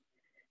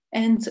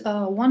 And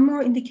one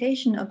more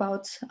indication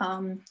about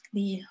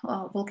the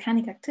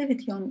volcanic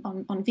activity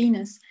on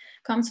Venus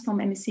comes from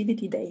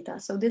emissivity data.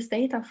 So this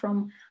data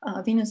from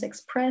Venus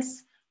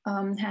Express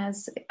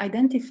has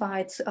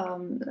identified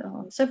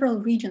several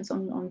regions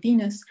on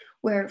Venus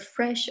where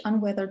fresh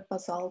unweathered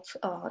basalt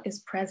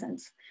is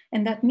present.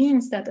 And that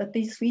means that at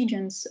these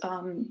regions,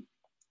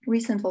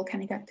 recent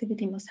volcanic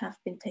activity must have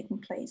been taking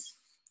place.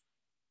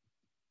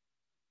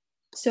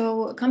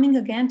 So coming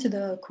again to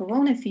the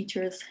corona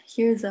features,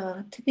 here's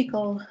a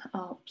typical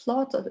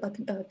plot,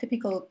 a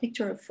typical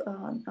picture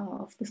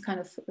of this kind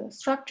of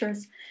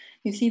structures.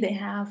 You see they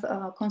have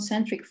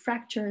concentric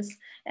fractures,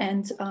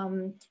 and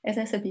as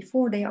I said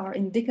before, they are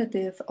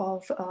indicative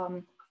of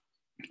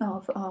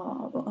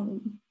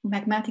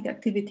magmatic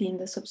activity in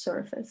the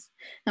subsurface.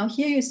 Now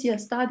here you see a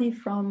study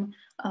from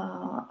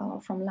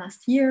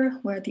last year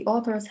where the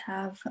authors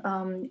have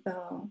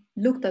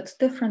looked at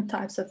different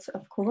types of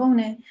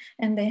coronae,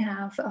 and they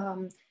have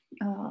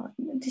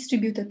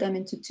distributed them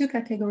into two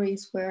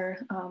categories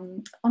where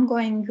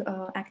ongoing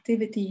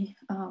activity,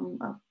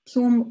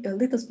 plume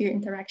lithosphere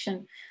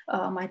interaction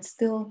might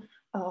still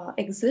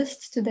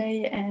exist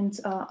today, and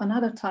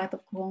another type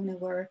of corona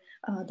where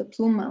the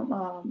plume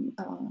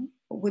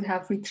would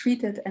have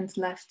retreated and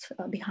left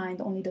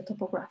behind only the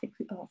topographic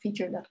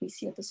feature that we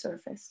see at the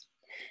surface.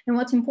 And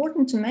what's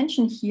important to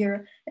mention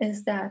here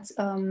is that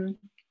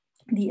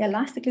the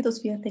elastic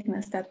lithosphere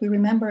thickness that we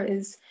remember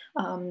is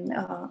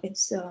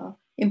it's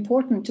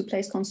important to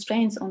place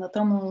constraints on the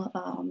thermal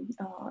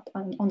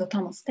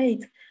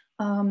state.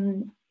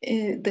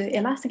 The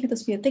elastic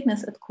lithosphere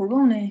thickness at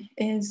coronae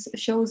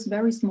shows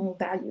very small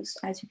values,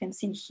 as you can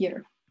see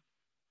here.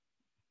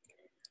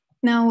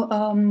 Now,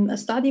 a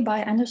study by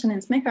Anderson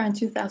and Smekar in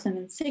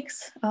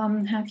 2006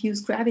 have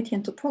used gravity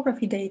and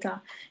topography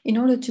data in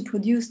order to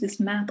produce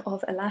this map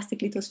of elastic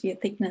lithosphere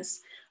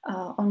thickness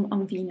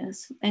on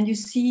Venus. And you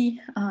see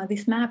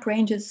this map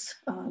ranges,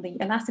 the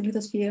elastic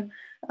lithosphere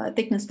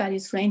thickness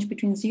values range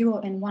between 0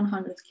 and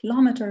 100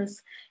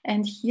 kilometers.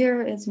 And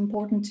here it's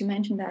important to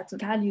mention that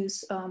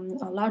values,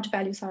 large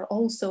values are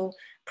also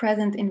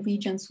present in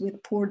regions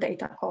with poor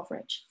data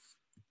coverage.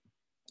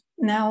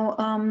 Now,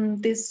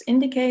 this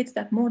indicates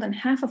that more than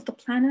half of the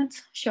planet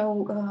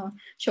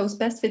shows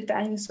best fit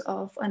values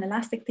of an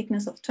elastic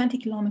thickness of 20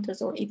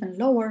 kilometers or even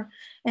lower.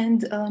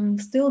 And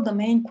still the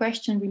main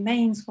question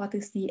remains, what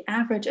is the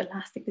average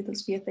elastic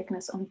lithosphere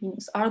thickness on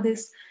Venus? Are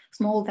these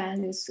small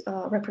values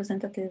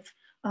representative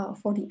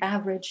for the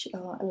average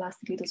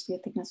elastic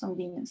lithosphere thickness on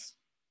Venus?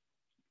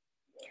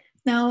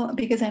 Now,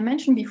 because I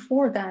mentioned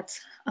before that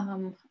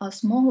a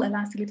small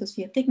elastic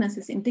lithosphere thickness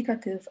is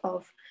indicative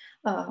of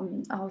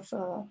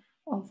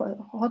a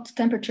hot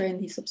temperature in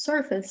the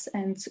subsurface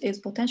and is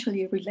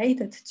potentially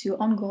related to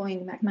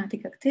ongoing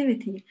magmatic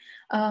activity,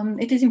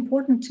 it is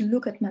important to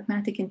look at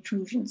magmatic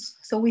intrusions.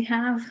 So we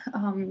have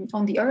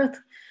on the Earth,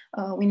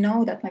 we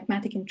know that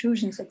magmatic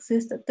intrusions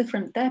exist at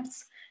different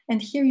depths. And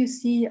here you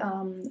see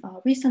a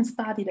recent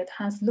study that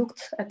has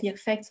looked at the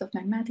effects of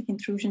magmatic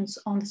intrusions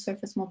on the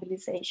surface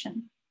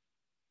mobilization.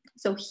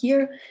 So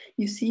here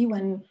you see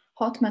when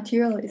hot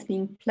material is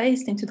being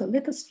placed into the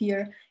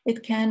lithosphere,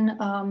 it can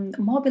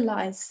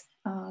mobilize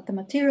the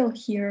material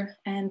here,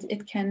 and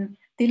it can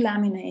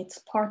delaminate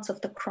parts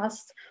of the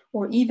crust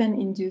or even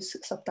induce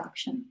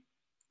subduction.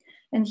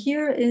 And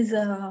here is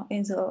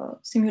a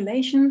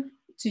simulation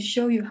to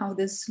show you how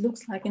this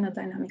looks like in a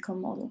dynamical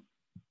model.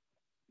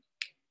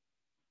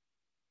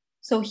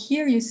 So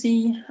here you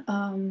see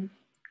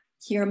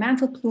here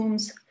mantle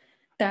plumes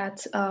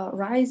that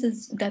rise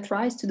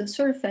to the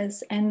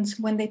surface, and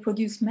when they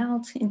produce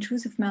melt,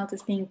 intrusive melt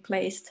is being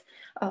placed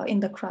in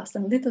the crust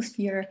and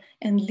lithosphere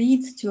and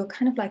leads to a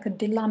kind of like a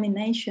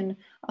delamination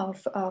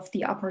of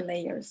the upper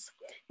layers.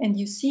 And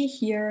you see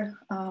here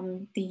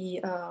the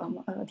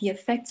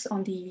effects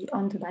on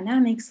the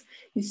dynamics.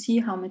 You see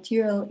how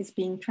material is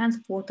being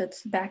transported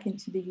back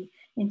into the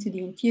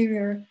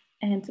interior.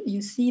 And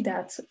you see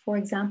that, for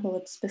example,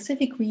 at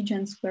specific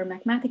regions where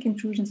magmatic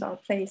intrusions are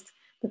placed,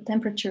 the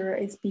temperature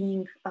is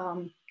being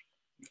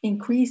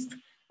increased,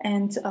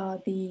 and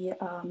the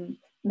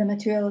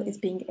material is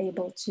being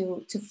able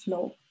to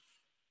flow.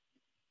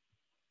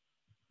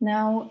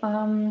 Now,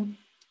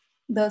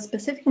 the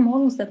specific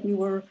models that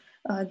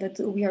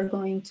we are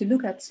going to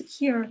look at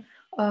here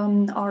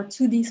are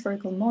 2D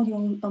spherical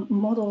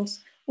models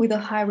with a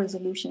high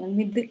resolution, and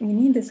we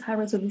need this high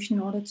resolution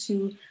in order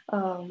to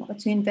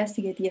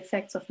investigate the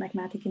effects of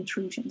magmatic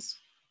intrusions.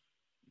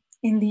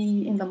 In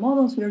the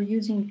models, we are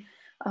using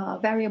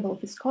variable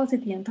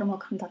viscosity and thermal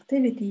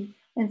conductivity,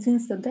 and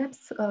since the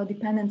depth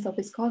dependence of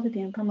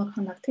viscosity and thermal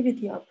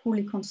conductivity are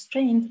poorly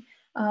constrained,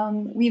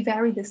 we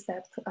vary this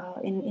depth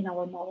in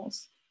our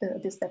models,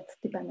 this depth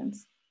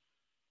dependence.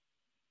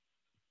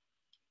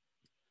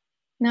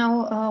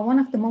 Now, one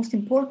of the most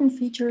important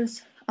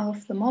features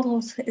of the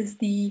models is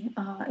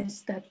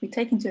that we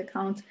take into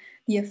account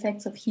the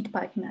effects of heat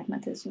pipe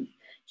magmatism.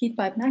 Heat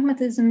pipe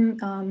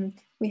magmatism,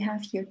 we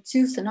have here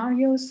 2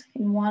 scenarios.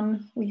 In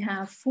one, we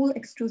have full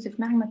extrusive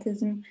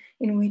magmatism,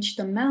 in which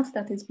the melt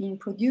that is being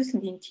produced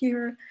in the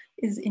interior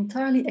is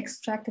entirely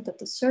extracted at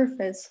the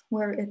surface,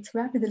 where it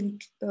rapidly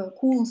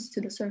cools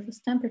to the surface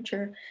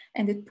temperature,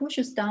 and it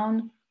pushes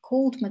down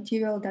cold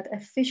material that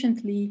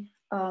efficiently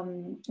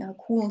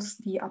cools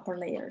the upper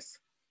layers.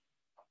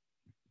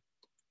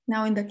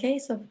 Now, in the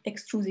case of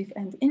extrusive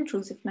and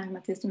intrusive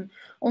magmatism,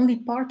 only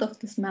part of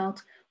this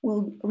melt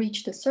will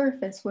reach the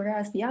surface,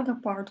 whereas the other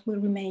part will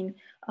remain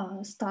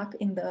stuck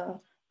in the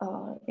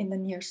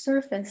near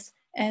surface,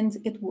 and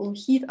it will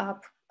heat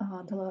up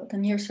the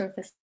near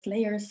surface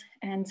layers,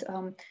 and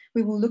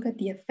we will look at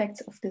the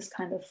effects of this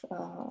kind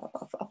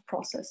of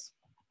process.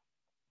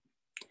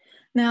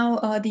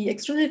 Now, the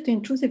extrusive to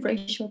intrusive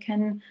ratio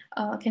can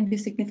be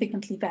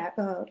significantly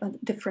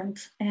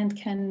different and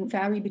can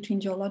vary between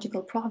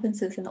geological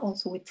provinces and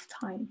also with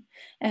time.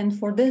 And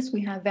for this,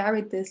 we have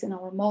varied this in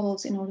our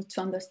models in order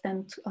to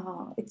understand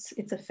its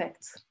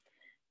effects.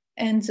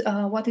 And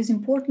what is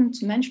important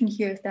to mention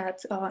here is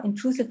that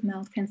intrusive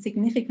melt can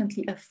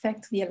significantly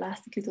affect the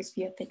elastic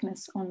lithosphere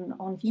thickness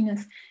on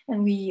Venus,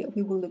 and we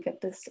will look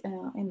at this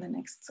in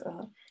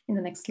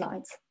the next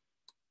slides.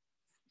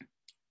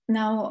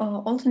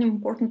 Now, also an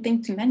important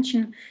thing to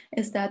mention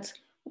is that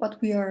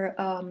what we are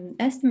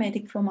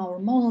estimating from our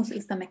models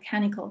is the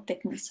mechanical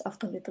thickness of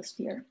the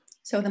lithosphere.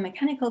 So the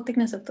mechanical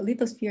thickness of the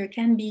lithosphere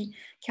can be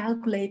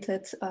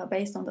calculated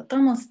based on the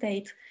thermal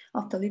state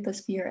of the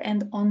lithosphere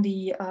and on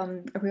the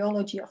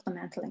rheology of the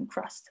mantle and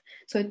crust.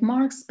 So it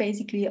marks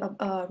basically a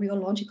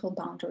rheological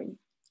boundary.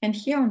 And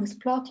here on this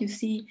plot, you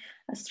see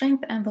a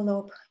strength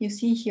envelope. You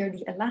see here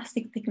the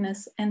elastic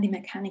thickness and the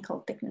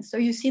mechanical thickness. So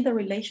you see the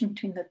relation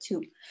between the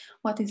two.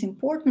 What is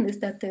important is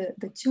that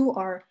the two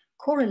are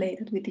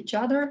correlated with each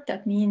other.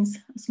 That means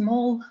a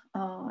small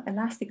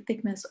elastic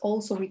thickness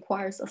also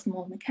requires a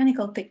small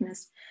mechanical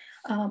thickness.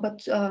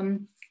 But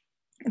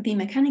the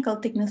mechanical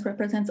thickness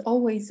represents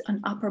always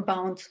an upper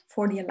bound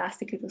for the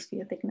elastic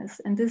lithosphere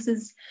thickness. And this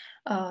is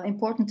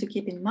important to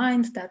keep in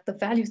mind, that the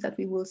values that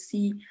we will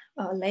see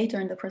later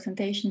in the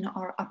presentation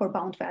are upper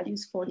bound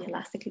values for the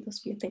elastic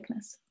lithosphere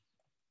thickness.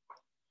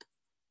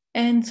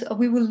 And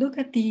we will look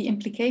at the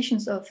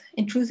implications of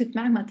intrusive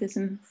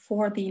magmatism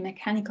for the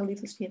mechanical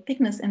lithosphere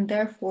thickness, and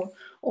therefore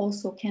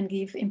also can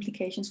give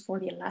implications for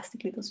the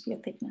elastic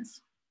lithosphere thickness.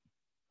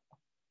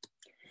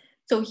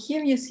 So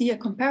here you see a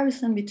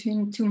comparison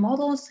between 2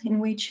 models in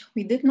which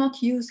we did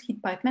not use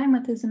heat pipe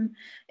magmatism,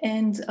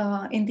 and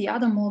in the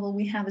other model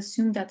we have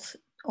assumed that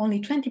only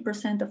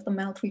 20% of the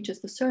melt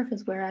reaches the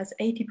surface, whereas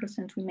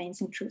 80%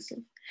 remains intrusive.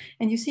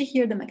 And you see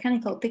here the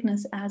mechanical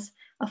thickness as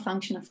a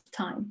function of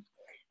time.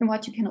 And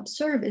what you can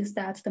observe is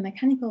that the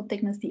mechanical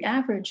thickness, the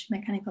average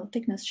mechanical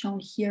thickness shown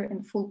here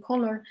in full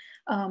color,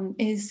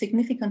 is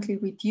significantly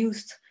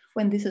reduced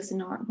when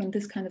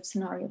this kind of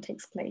scenario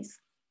takes place.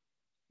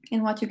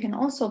 And what you can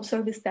also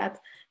observe is that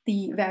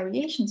the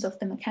variations of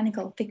the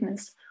mechanical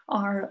thickness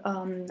are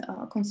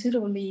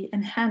considerably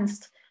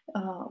enhanced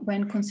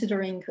when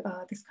considering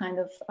this kind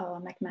of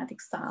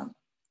magmatic style.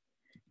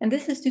 And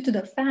this is due to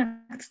the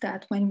fact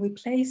that when we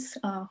place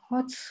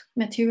hot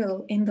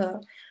material in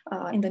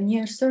the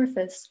near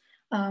surface,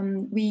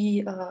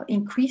 we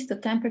increase the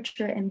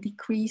temperature and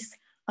decrease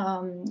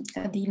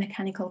the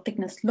mechanical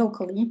thickness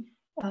locally.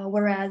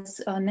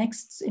 Whereas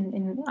next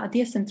in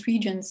adjacent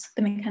regions,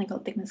 the mechanical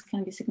thickness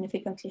can be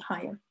significantly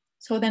higher.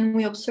 So then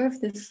we observe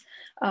this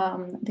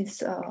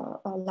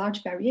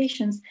large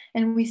variations,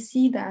 and we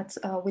see that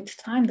with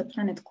time the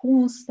planet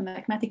cools, the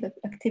magmatic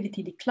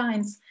activity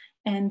declines,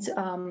 and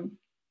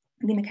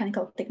the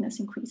mechanical thickness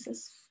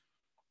increases.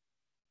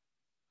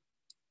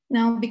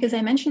 Now, because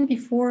I mentioned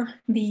before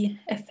the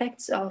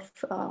effects of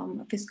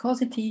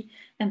viscosity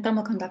and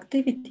thermal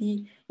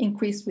conductivity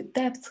increase with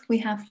depth, we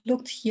have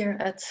looked here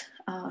at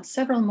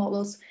several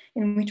models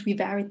in which we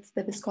varied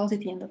the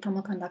viscosity and the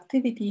thermal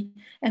conductivity,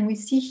 and we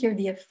see here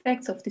the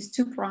effects of these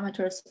two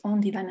parameters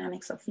on the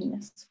dynamics of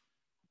Venus.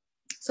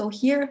 So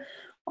here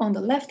on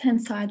the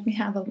left-hand side, we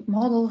have a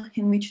model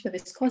in which the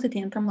viscosity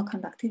and thermal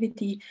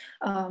conductivity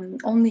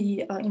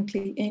only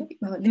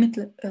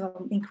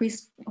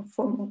increase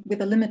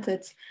with a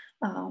limited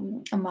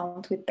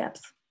amount with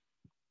depth.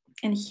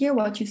 And here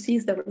what you see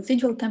is the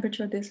residual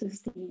temperature. This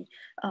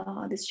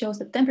shows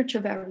the temperature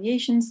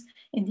variations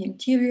in the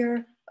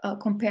interior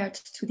compared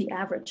to the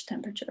average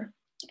temperature.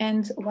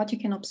 And what you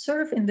can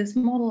observe in this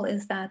model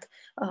is that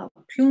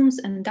plumes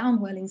and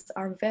downwellings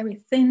are very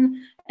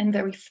thin and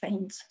very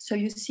faint. So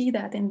you see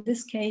that in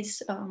this case,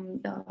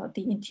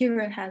 the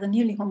interior has a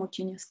nearly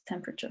homogeneous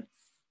temperature.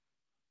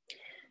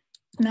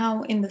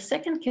 Now, in the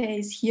second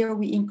case, here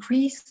we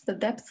increase the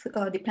depth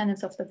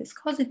dependence of the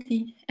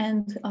viscosity,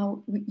 and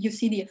you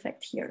see the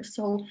effect here.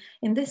 So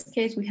in this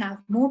case, we have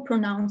more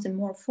pronounced and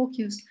more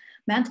focused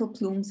mantle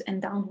plumes and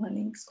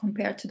downwellings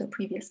compared to the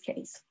previous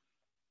case.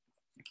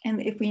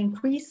 And if we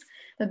increase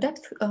the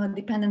depth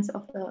dependence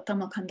of the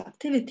thermal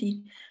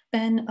conductivity,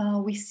 then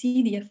we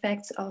see the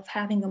effects of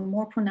having a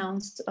more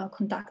pronounced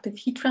conductive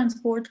heat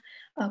transport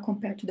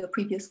compared to the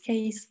previous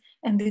case.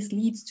 And this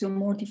leads to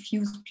more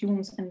diffused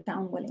plumes and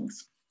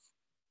downwellings.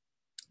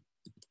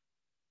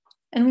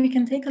 And we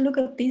can take a look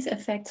at these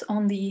effects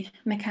on the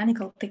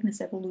mechanical thickness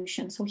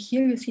evolution. So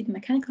here you see the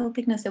mechanical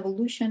thickness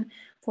evolution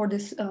for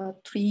these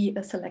three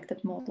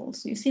selected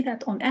models. You see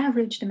that on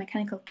average, the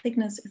mechanical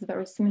thickness is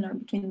very similar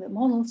between the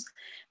models.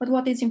 But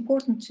what is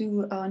important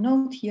to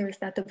note here is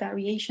that the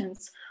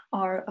variations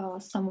are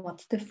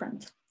somewhat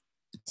different.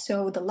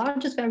 So the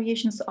largest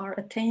variations are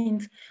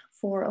attained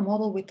for a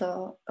model with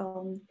a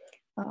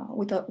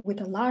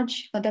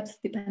large depth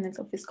dependence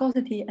of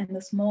viscosity and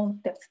a small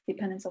depth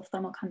dependence of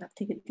thermal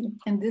conductivity.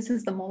 And this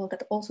is the model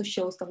that also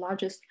shows the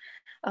largest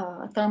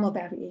thermal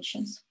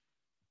variations.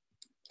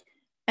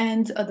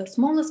 And the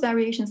smallest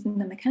variations in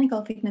the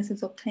mechanical thickness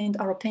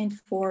are obtained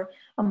for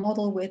a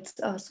model with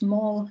a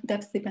small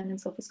depth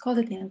dependence of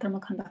viscosity and thermal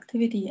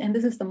conductivity. And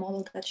this is the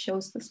model that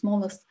shows the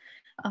smallest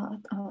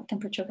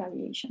temperature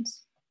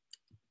variations.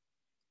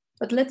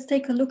 But let's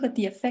take a look at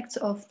the effects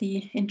of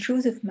the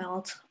intrusive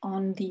melt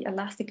on the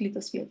elastic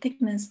lithosphere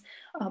thickness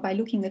by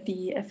looking at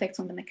the effects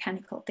on the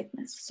mechanical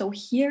thickness. So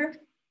here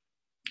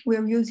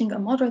we're using a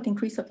moderate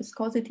increase of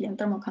viscosity and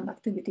thermal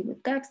conductivity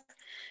with depth.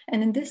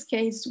 And in this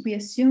case, we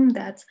assume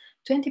that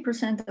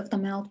 20% of the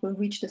melt will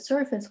reach the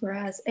surface,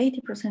 whereas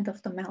 80%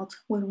 of the melt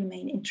will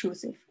remain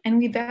intrusive. And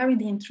we vary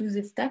the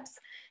intrusive depth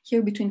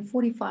here between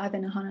 45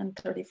 and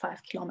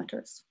 135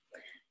 kilometers.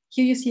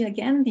 Here you see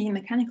again the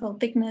mechanical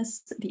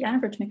thickness, the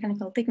average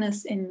mechanical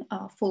thickness in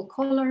full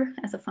color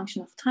as a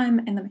function of time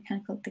and the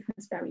mechanical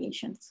thickness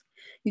variations.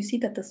 You see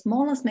that the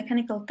smallest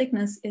mechanical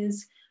thickness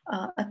is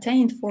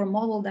attained for a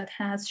model that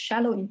has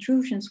shallow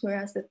intrusions,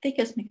 whereas the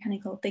thickest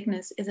mechanical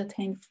thickness is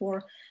attained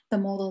for the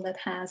model that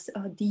has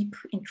deep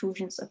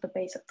intrusions at the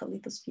base of the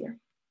lithosphere.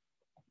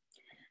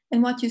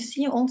 And what you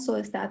see also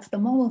is that the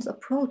models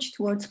approach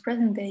towards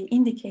present day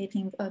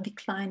indicating a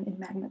decline in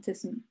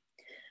magmatism.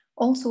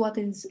 Also, what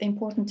is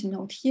important to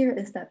note here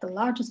is that the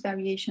largest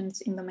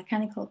variations in the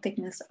mechanical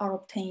thickness are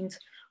obtained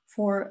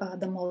for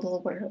the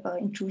model where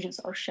intrusions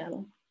are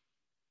shallow.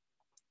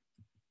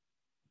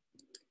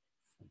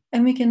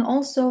 And we can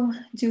also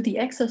do the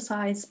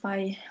exercise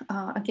by,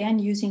 again,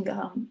 using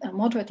a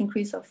moderate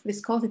increase of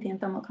viscosity and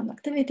thermal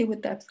conductivity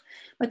with depth.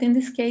 But in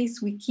this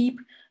case, we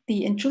keep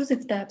the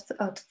intrusive depth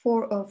at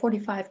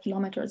 45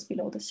 kilometers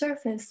below the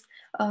surface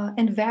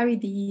and vary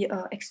the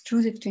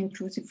extrusive to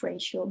intrusive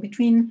ratio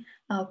between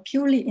a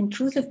purely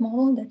intrusive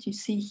model that you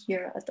see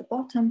here at the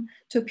bottom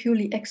to a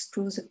purely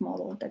extrusive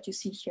model that you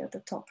see here at the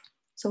top.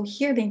 So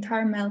here the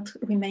entire melt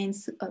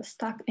remains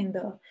stuck in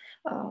the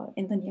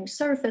near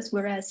surface,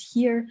 whereas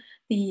here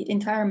the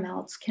entire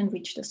melts can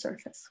reach the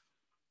surface.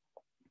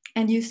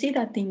 And you see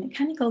that the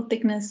mechanical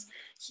thickness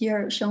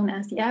here shown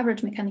as the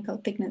average mechanical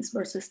thickness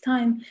versus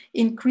time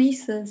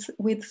increases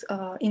with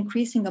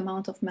increasing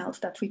amount of melt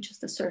that reaches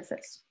the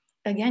surface.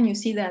 Again, you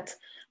see that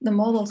the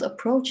models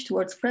approach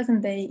towards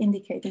present day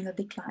indicating a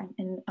decline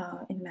in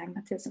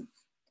magmatism.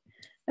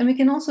 And we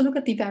can also look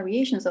at the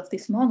variations of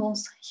these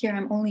models. Here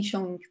I'm only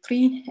showing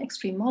 3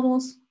 extreme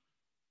models.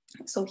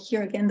 So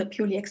here again, the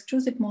purely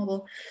extrusive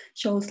model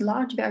shows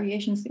large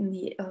variations in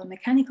the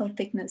mechanical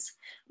thickness,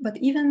 but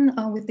even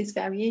with these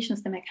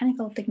variations, the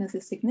mechanical thickness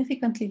is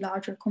significantly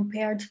larger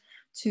compared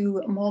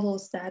to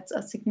models that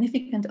a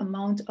significant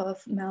amount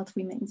of melt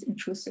remains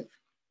intrusive.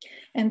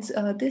 And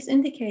this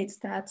indicates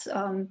that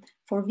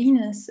for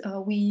Venus,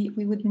 we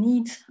would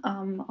need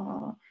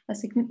a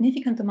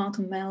significant amount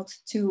of melt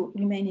to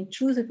remain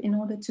intrusive in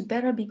order to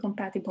better be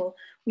compatible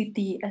with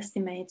the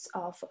estimates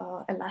of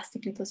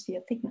elastic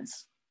lithosphere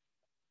thickness.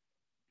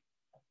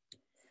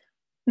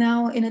 Now,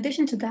 in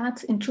addition to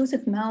that,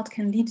 intrusive melt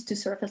can lead to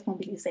surface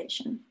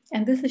mobilization.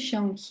 And this is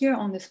shown here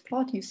on this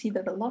plot. You see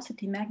the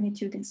velocity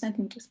magnitude in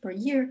centimeters per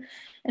year.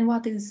 And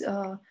what is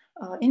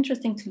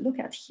interesting to look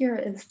at here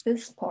is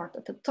this part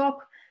at the top,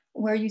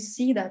 where you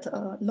see that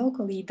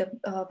locally the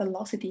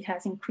velocity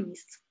has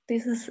increased.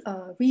 This is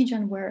a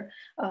region where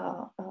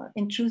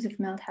intrusive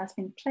melt has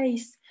been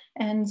placed,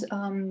 and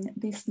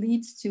this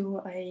leads to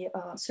a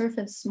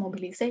surface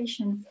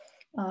mobilization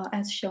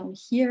as shown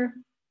here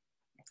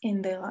in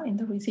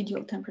the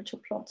residual temperature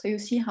plot. So you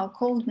see how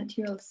cold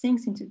material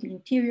sinks into the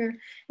interior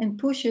and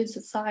pushes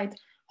aside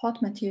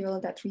hot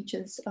material that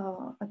reaches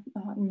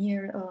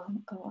near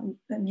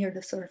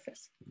the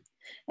surface.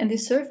 And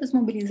this surface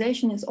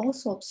mobilization is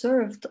also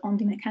observed on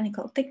the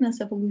mechanical thickness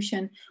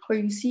evolution, where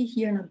you see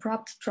here an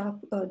abrupt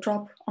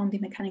drop on the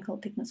mechanical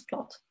thickness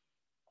plot.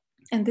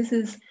 And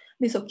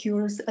this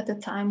occurs at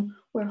a time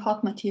where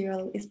hot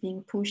material is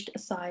being pushed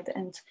aside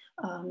and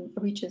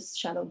reaches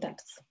shallow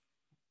depths.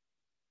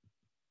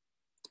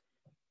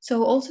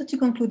 So also to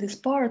conclude this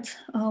part,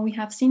 we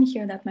have seen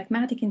here that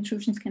magmatic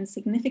intrusions can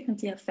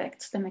significantly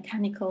affect the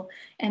mechanical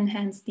and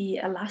hence the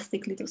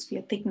elastic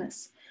lithosphere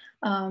thickness.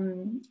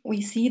 We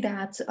see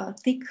that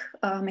thick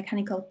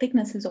mechanical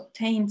thickness is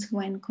obtained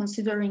when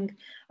considering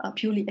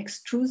purely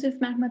extrusive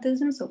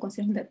magmatism, so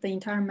considering that the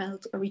entire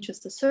melt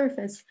reaches the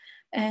surface,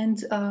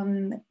 and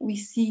we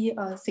see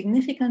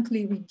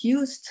significantly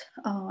reduced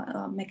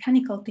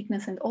mechanical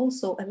thickness and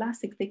also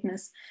elastic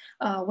thickness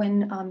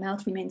when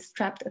melt remains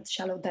trapped at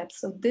shallow depths.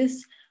 So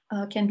this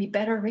can be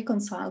better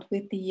reconciled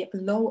with the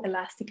low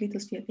elastic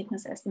lithosphere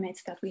thickness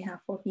estimates that we have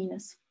for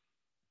Venus.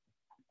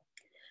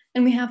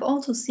 And we have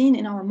also seen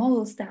in our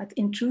models that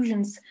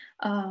intrusions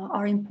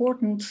are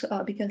important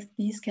because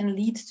these can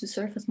lead to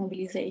surface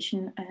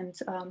mobilization, and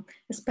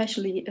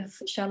especially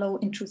if shallow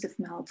intrusive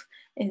melt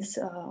is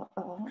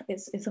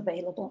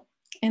available.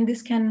 And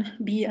this can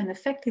be an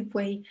effective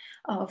way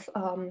of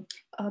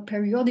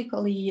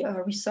periodically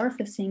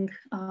resurfacing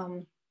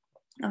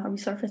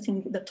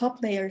the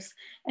top layers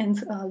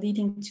and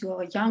leading to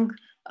a young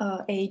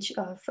age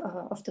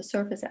of the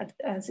surface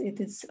as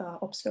it is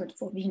observed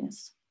for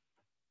Venus.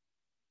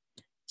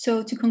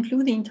 So to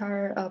conclude the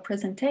entire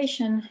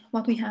presentation,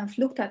 what we have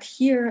looked at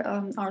here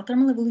are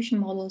thermal evolution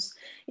models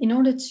in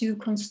order to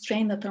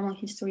constrain the thermal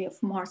history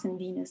of Mars and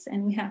Venus.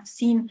 And we have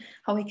seen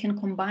how we can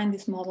combine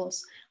these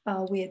models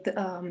with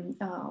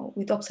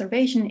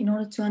observation in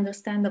order to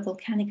understand the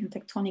volcanic and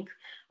tectonic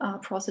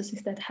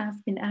processes that have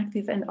been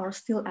active and are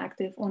still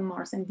active on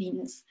Mars and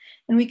Venus.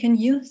 And we can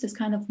use this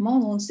kind of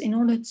models in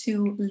order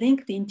to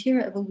link the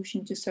interior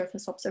evolution to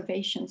surface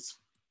observations.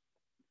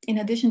 In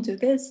addition to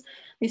this,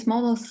 these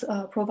models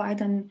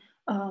provide an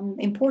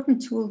important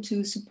tool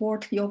to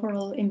support the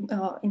overall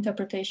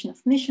interpretation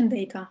of mission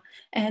data,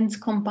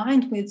 and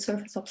combined with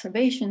surface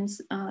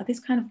observations, these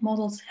kind of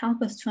models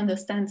help us to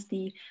understand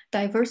the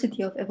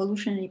diversity of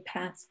evolutionary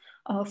paths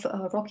of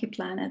rocky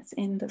planets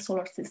in the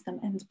solar system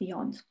and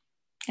beyond.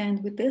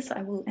 And with this,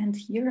 I will end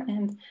here,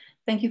 and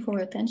thank you for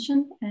your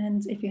attention.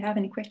 And if you have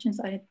any questions,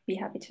 I'd be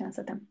happy to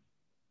answer them.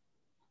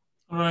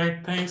 All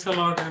right, thanks a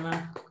lot,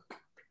 Anna.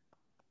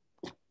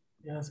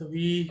 Yeah, so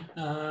we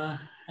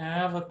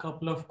have a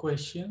couple of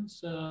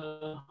questions.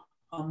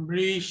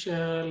 Ambrish,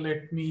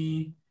 let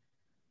me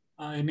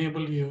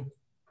enable you.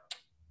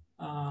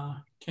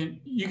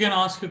 You can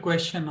ask a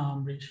question now,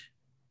 Ambrish.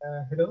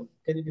 Hello,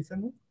 can you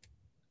listen me?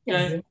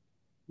 Yes.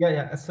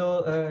 Yeah.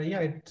 So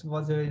yeah, it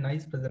was a very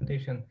nice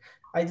presentation.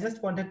 I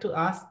just wanted to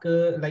ask,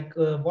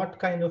 what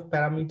kind of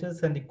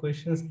parameters and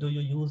equations do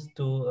you use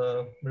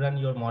to run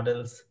your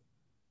models?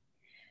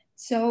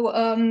 So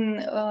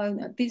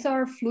these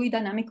are fluid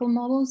dynamical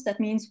models.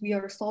 That means we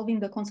are solving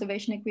the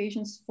conservation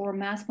equations for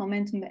mass,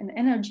 momentum, and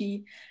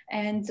energy.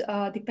 And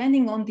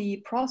depending on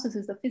the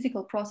processes, the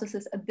physical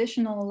processes,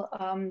 additional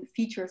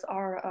features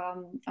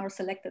are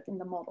selected in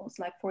the models.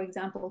 Like, for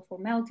example, for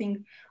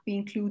melting, we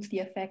include the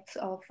effects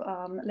of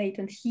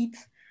latent heat,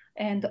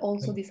 and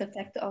also this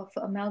effect of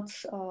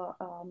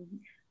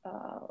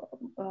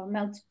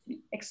melt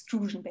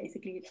extrusion,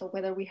 basically. So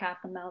whether we have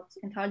the melt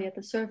entirely at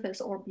the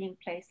surface or being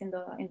placed in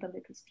the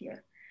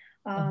lithosphere.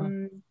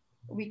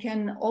 We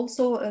can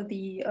also,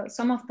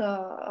 some of the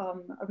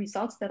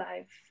results that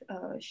I've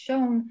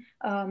shown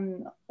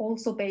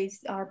also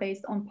are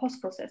based on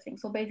post-processing.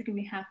 So basically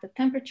we have the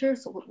temperature,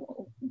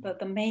 so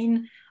the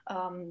main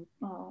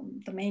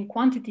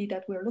quantity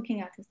that we're looking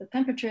at is the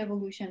temperature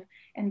evolution,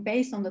 and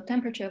based on the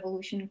temperature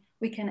evolution,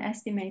 we can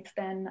estimate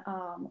then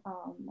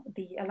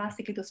the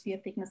elastic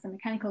lithosphere thickness, the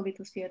mechanical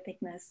lithosphere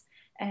thickness,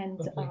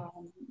 and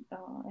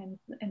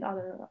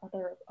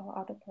other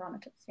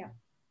parameters, yeah.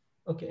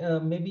 Okay,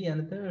 maybe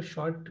another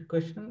short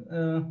question.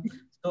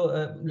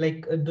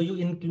 Do you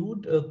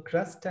include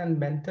crust and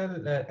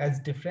mantle as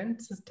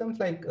different systems?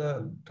 Like,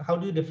 how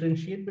do you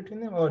differentiate between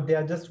them, or they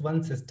are just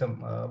one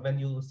system when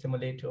you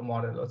simulate your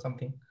model or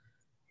something?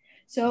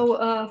 So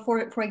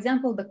for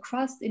example, the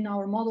crust in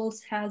our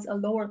models has a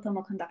lower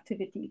thermal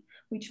conductivity,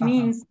 which Uh-huh.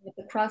 means that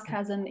the crust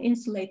has an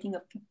insulating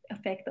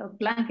effect, a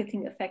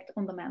blanketing effect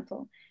on the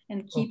mantle and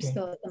keeps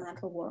Okay. the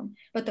mantle warm.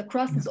 But the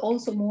crust is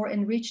also more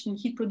enriched in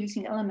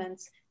heat-producing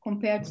elements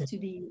compared Okay.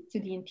 to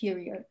the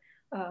interior.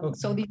 Okay.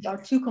 So these are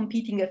two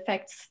competing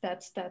effects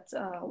that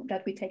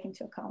we take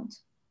into account.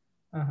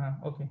 Uh-huh.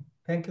 Okay.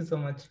 Thank you so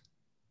much.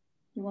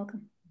 You're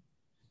welcome.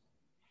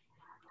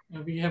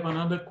 We have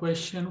another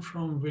question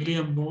from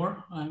William Moore.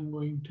 I'm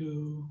going to,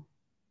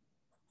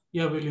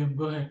 yeah, William,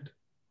 go ahead.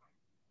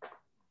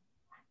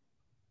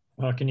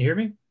 Can you hear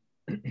me?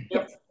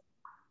 Yes.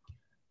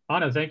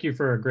 Ana, thank you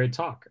for a great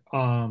talk.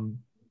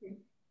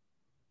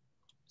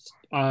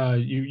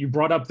 You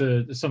brought up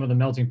some of the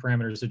melting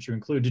parameters that you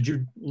include. Did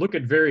you look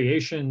at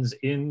variations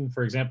in,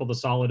 for example, the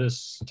solidus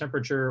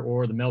temperature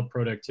or the melt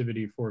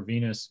productivity for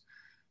Venus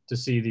to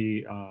see the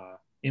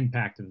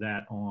impact of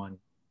that on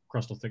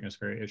crustal thickness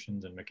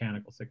variations and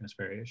mechanical thickness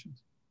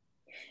variations?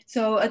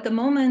 So at the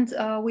moment,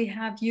 we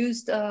have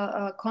used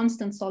a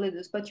constant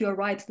solidus, but you're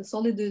right, the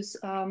solidus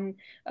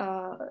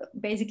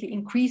basically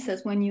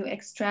increases when you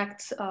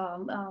extract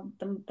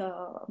the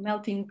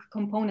melting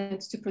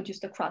components to produce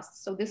the crust.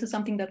 So this is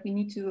something that we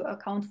need to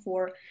account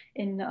for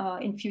in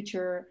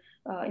future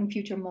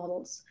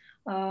models.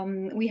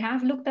 We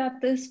have looked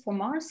at this for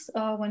Mars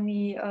when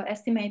we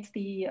estimate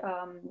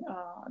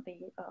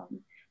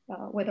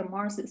whether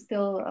Mars is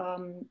still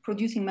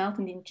producing melt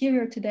in the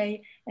interior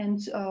today, and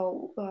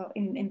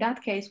in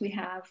that case we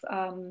have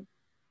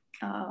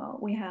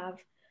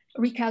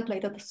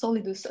recalculated the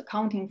solidus,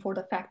 accounting for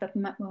the fact that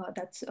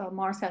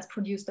Mars has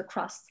produced the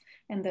crust,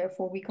 and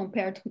therefore we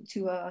compared to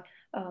a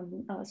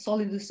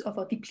solidus of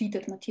a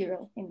depleted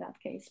material in that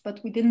case.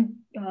 But we didn't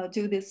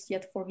do this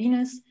yet for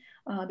Venus.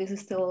 This is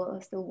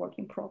still work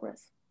in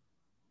progress.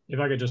 If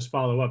I could just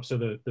follow up, so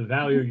the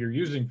value you're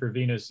using for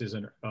Venus is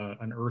an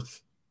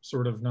Earth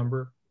sort of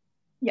number?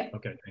 Yeah.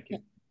 Okay, thank you.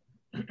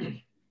 Yeah.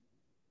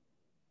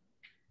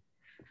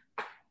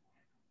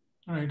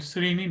 All right,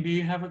 Srini, do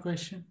you have a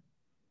question?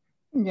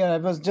 Yeah, I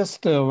was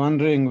just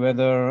wondering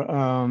whether,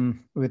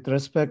 with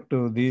respect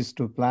to these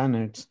two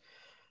planets,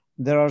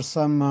 there are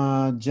some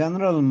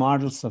general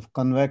models of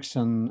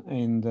convection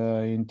in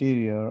the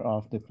interior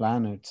of the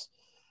planets.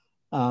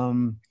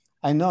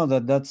 I know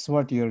that that's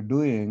what you're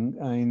doing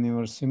in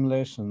your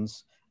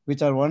simulations,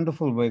 which are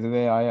wonderful, by the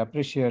way. I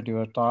appreciate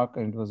your talk,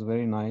 and it was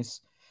very nice.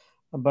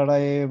 But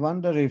I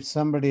wonder if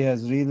somebody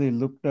has really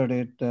looked at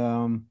it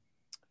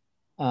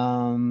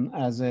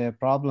as a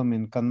problem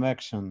in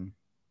convection.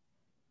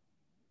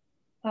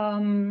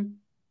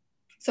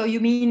 So you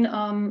mean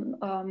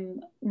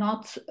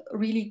not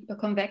really a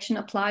convection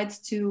applied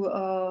to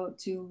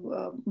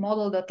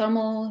model the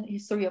thermal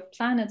history of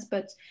planets,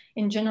 but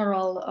in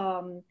general,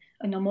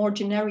 in a more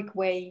generic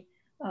way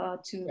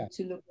to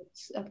look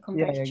at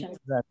convection.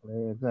 Yeah,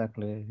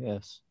 exactly,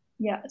 yes.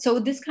 Yeah, so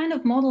this kind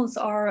of models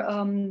are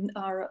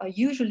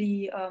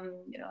usually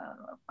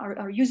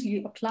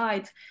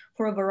applied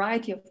for a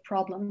variety of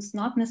problems,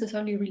 not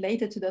necessarily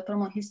related to the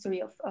thermal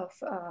history of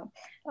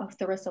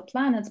terrestrial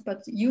planets,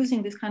 but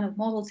using this kind of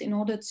models in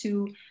order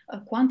to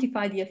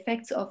quantify the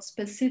effects of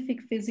specific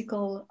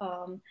physical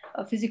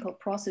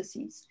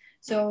processes.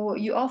 So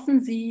you often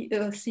see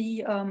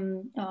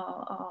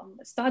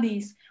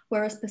studies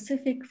where a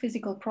specific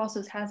physical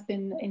process has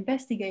been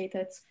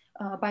investigated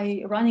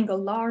by running a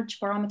large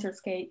parameter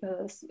space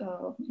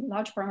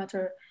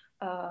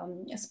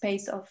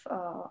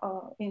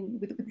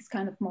with this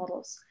kind of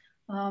models.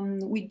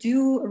 We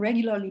do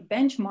regularly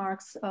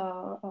benchmarks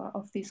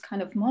of these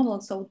kind of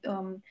models. So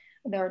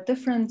there are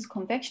different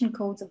convection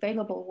codes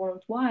available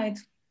worldwide,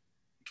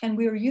 and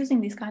we are using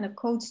these kind of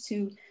codes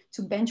to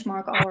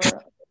benchmark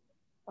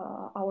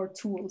our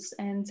tools.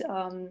 And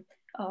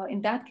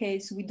in that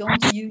case, we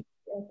don't use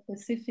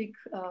specific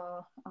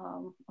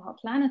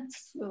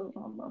planets,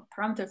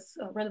 parameters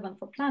relevant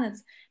for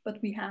planets, but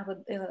we have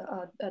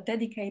a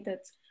dedicated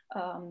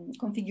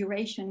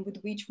configuration with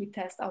which we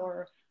test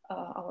our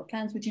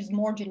planets, which is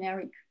more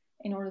generic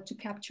in order to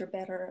capture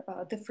better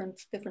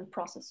different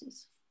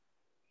processes.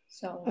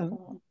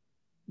 So.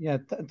 Yeah,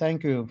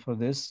 thank you for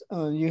this.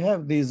 You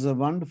have these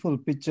wonderful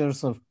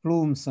pictures of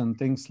plumes and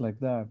things like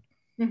that.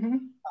 Mm-hmm.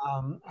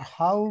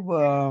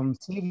 How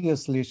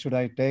seriously should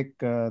I take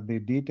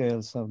the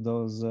details of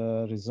those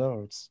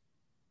results?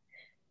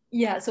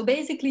 Yeah, so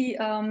basically,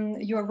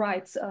 you're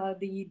right.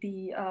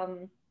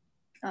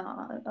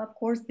 Of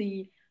course,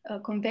 the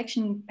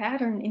convection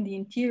pattern in the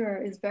interior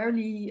is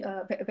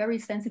very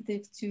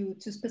sensitive to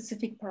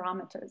specific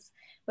parameters.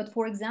 But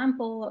for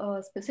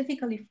example,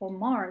 specifically for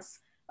Mars,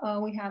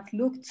 we have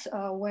looked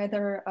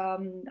whether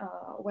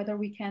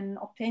we can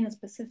obtain a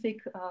specific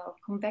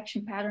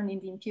convection pattern in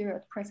the interior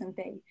at present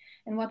day.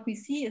 And what we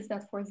see is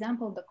that, for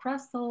example, the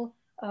crustal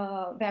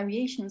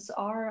variations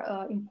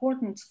are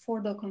important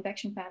for the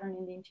convection pattern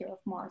in the interior of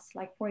Mars.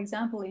 Like, for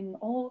example, in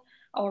all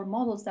our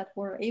models that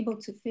were able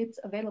to fit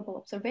available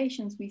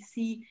observations, we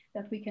see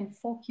that we can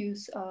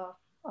focus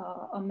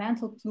a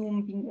mantle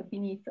plume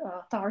beneath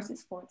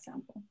Tarsis, for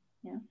example.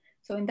 Yeah.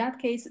 So in that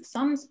case,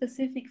 some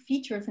specific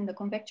features in the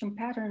convection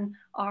pattern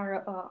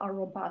are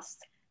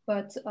robust,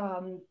 but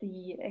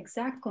the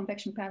exact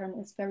convection pattern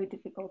is very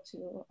difficult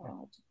to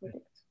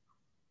predict.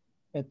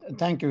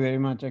 Thank you very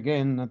much.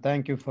 Again,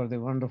 thank you for the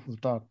wonderful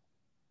talk.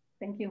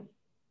 Thank you.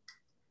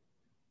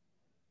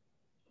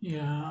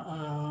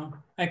 Yeah,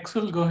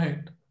 Axel, go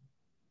ahead.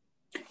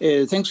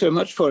 Thanks very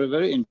much for a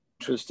very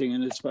interesting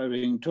and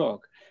inspiring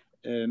talk.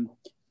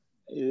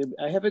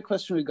 I have a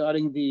question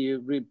regarding the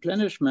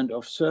replenishment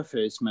of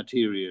surface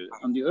material.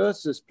 On the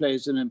Earth, this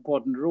plays an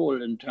important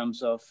role in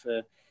terms of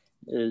the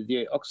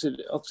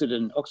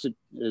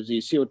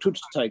CO2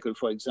 cycle,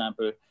 for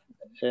example.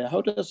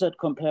 How does that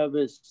compare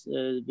with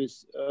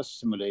Earth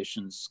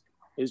simulations?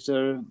 Is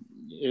there,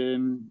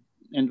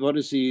 and what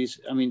is the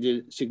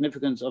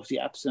significance of the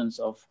absence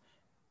of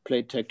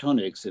plate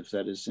tectonics, if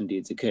that is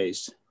indeed the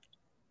case?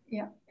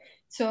 Yeah,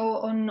 so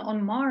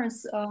on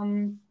Mars,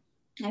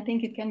 I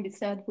think it can be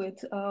said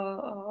with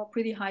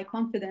pretty high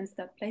confidence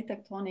that plate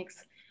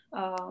tectonics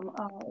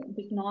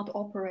did not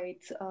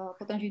operate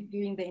potentially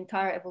during the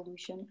entire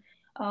evolution.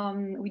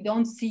 We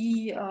don't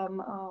see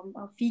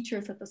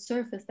features at the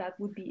surface that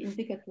would be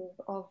indicative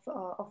of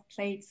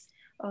plates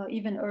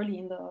even early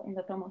in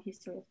the thermal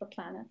history of the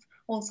planet.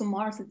 Also,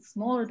 Mars is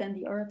smaller than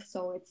the Earth,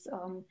 so it's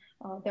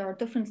there are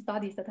different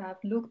studies that have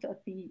looked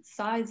at the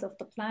size of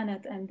the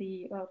planet and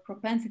the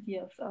propensity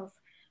of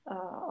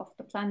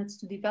the planets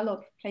to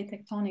develop plate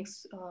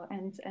tectonics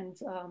and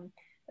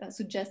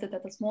suggested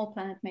that a small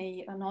planet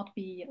may not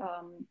be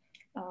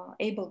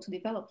able to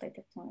develop plate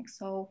tectonics.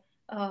 So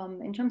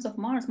in terms of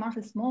Mars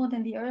is smaller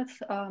than the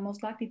Earth,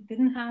 most likely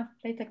didn't have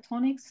plate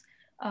tectonics,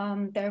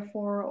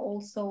 therefore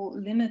also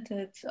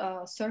limited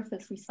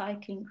surface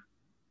recycling.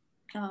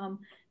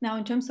 Now,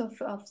 in terms of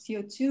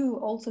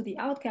CO2, also the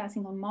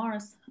outgassing on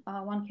Mars,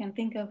 one can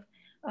think of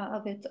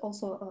it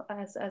also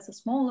as a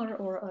smaller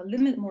or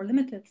more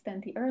limited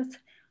than the Earth,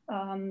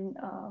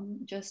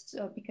 just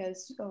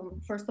because,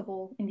 first of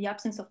all, in the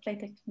absence of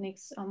plate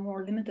tectonics,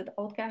 more limited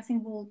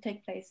outgassing will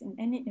take place in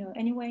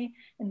any way,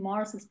 and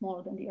Mars is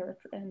smaller than the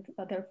Earth, and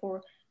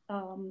therefore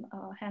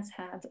has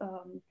had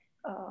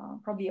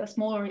probably a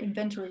smaller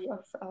inventory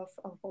of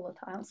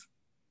volatiles.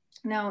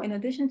 Now, in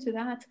addition to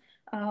that,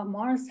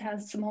 Mars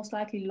has most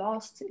likely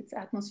lost its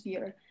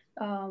atmosphere.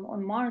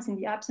 On Mars, in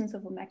the absence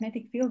of a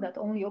magnetic field that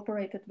only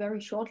operated very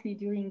shortly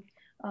during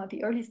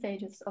the early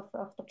stages of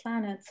the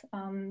planet,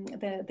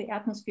 the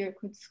atmosphere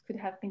could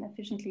have been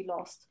efficiently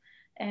lost.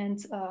 And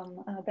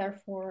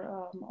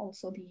therefore,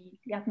 also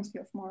the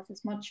atmosphere of Mars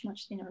is much,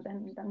 much thinner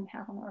than we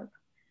have on Earth.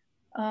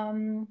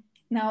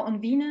 Now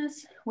on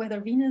Venus, whether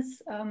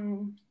Venus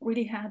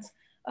really had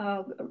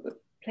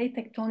plate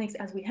tectonics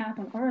as we have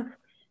on Earth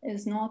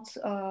is not,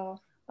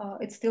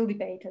 it's still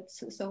debated.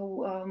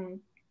 So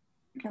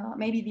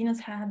maybe Venus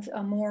had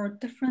a more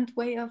different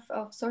way of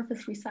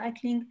surface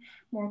recycling,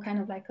 more kind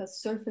of like a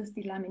surface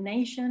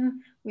delamination,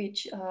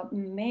 which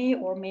may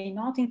or may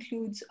not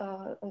include,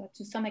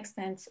 to some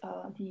extent,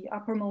 the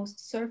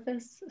uppermost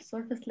surface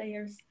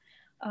layers.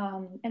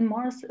 And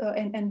Mars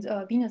and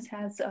Venus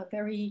has a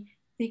very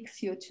thick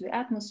CO2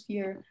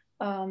 atmosphere.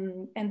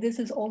 And this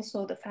is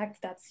also the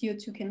fact that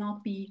CO2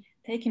 cannot be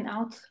taken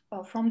out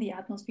from the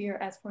atmosphere,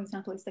 as, for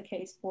example, is the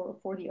case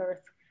for the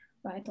Earth.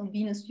 Right, on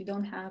Venus, you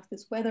don't have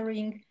this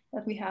weathering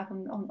that we have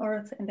on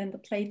Earth, and then the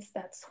plates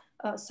that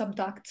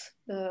subduct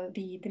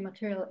the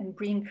material and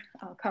bring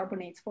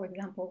carbonates, for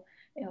example,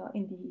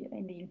 in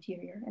the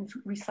interior and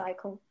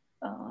recycle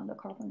the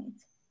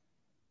carbonates.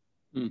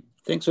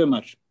 Thanks very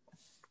much.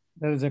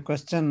 There is a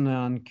question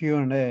on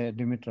Q&A,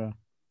 Dimitra.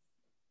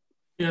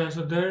 Yeah,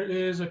 so there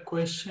is a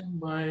question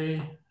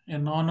by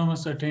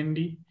anonymous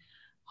attendee.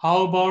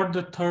 How about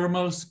the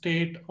thermal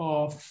state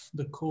of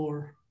the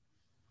core?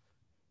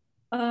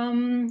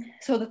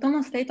 So the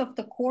thermal state of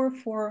the core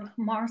for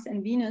Mars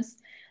and Venus,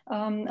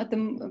 at the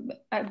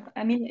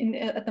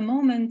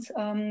moment,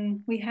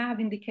 we have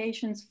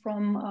indications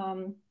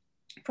from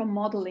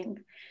modeling.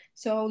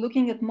 So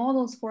looking at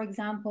models, for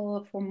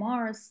example, for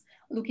Mars,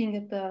 looking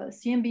at the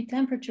CMB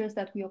temperatures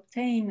that we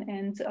obtain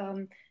and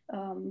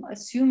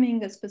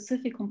assuming a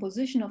specific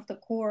composition of the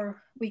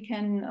core, we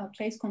can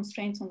place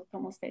constraints on the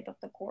thermal state of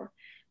the core.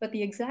 But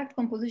the exact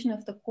composition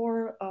of the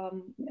core,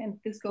 and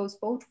this goes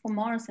both for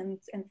Mars and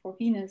for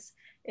Venus,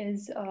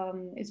 is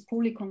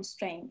poorly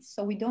constrained.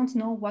 So we don't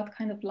know what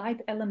kind of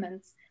light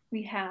elements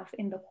we have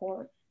in the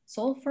core.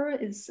 Sulfur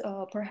is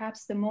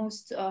perhaps the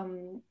most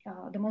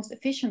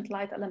efficient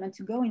light element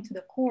to go into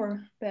the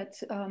core, but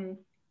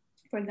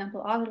for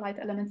example, other light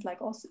elements like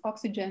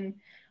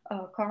oxygen,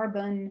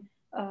 carbon,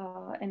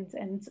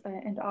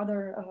 and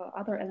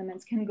other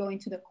elements can go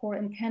into the core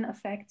and can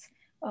affect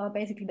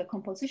basically the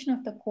composition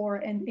of the core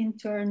and in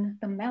turn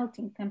the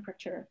melting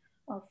temperature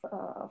of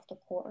the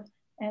core.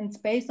 And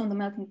based on the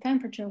melting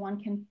temperature, one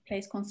can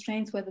place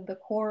constraints whether the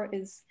core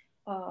is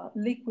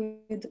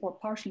liquid or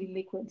partially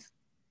liquid.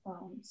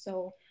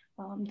 So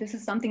this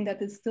is something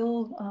that is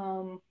still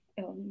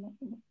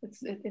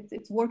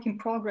it's work in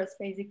progress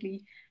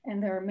basically,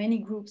 and there are many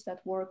groups that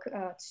work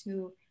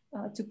to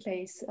to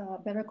place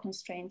better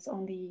constraints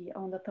on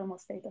the thermal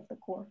state of the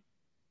core.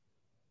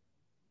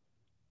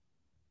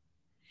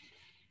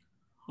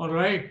 All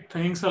right,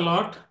 thanks a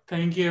lot.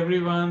 Thank you,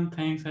 everyone.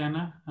 Thanks,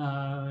 Anna.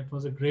 It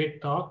was a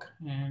great talk,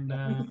 and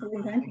Thank you for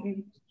inviting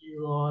me. see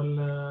you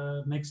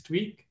all next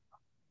week.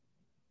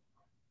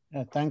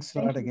 Yeah, thanks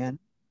a lot again.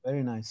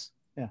 Very nice.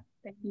 Yeah.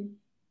 Thank you.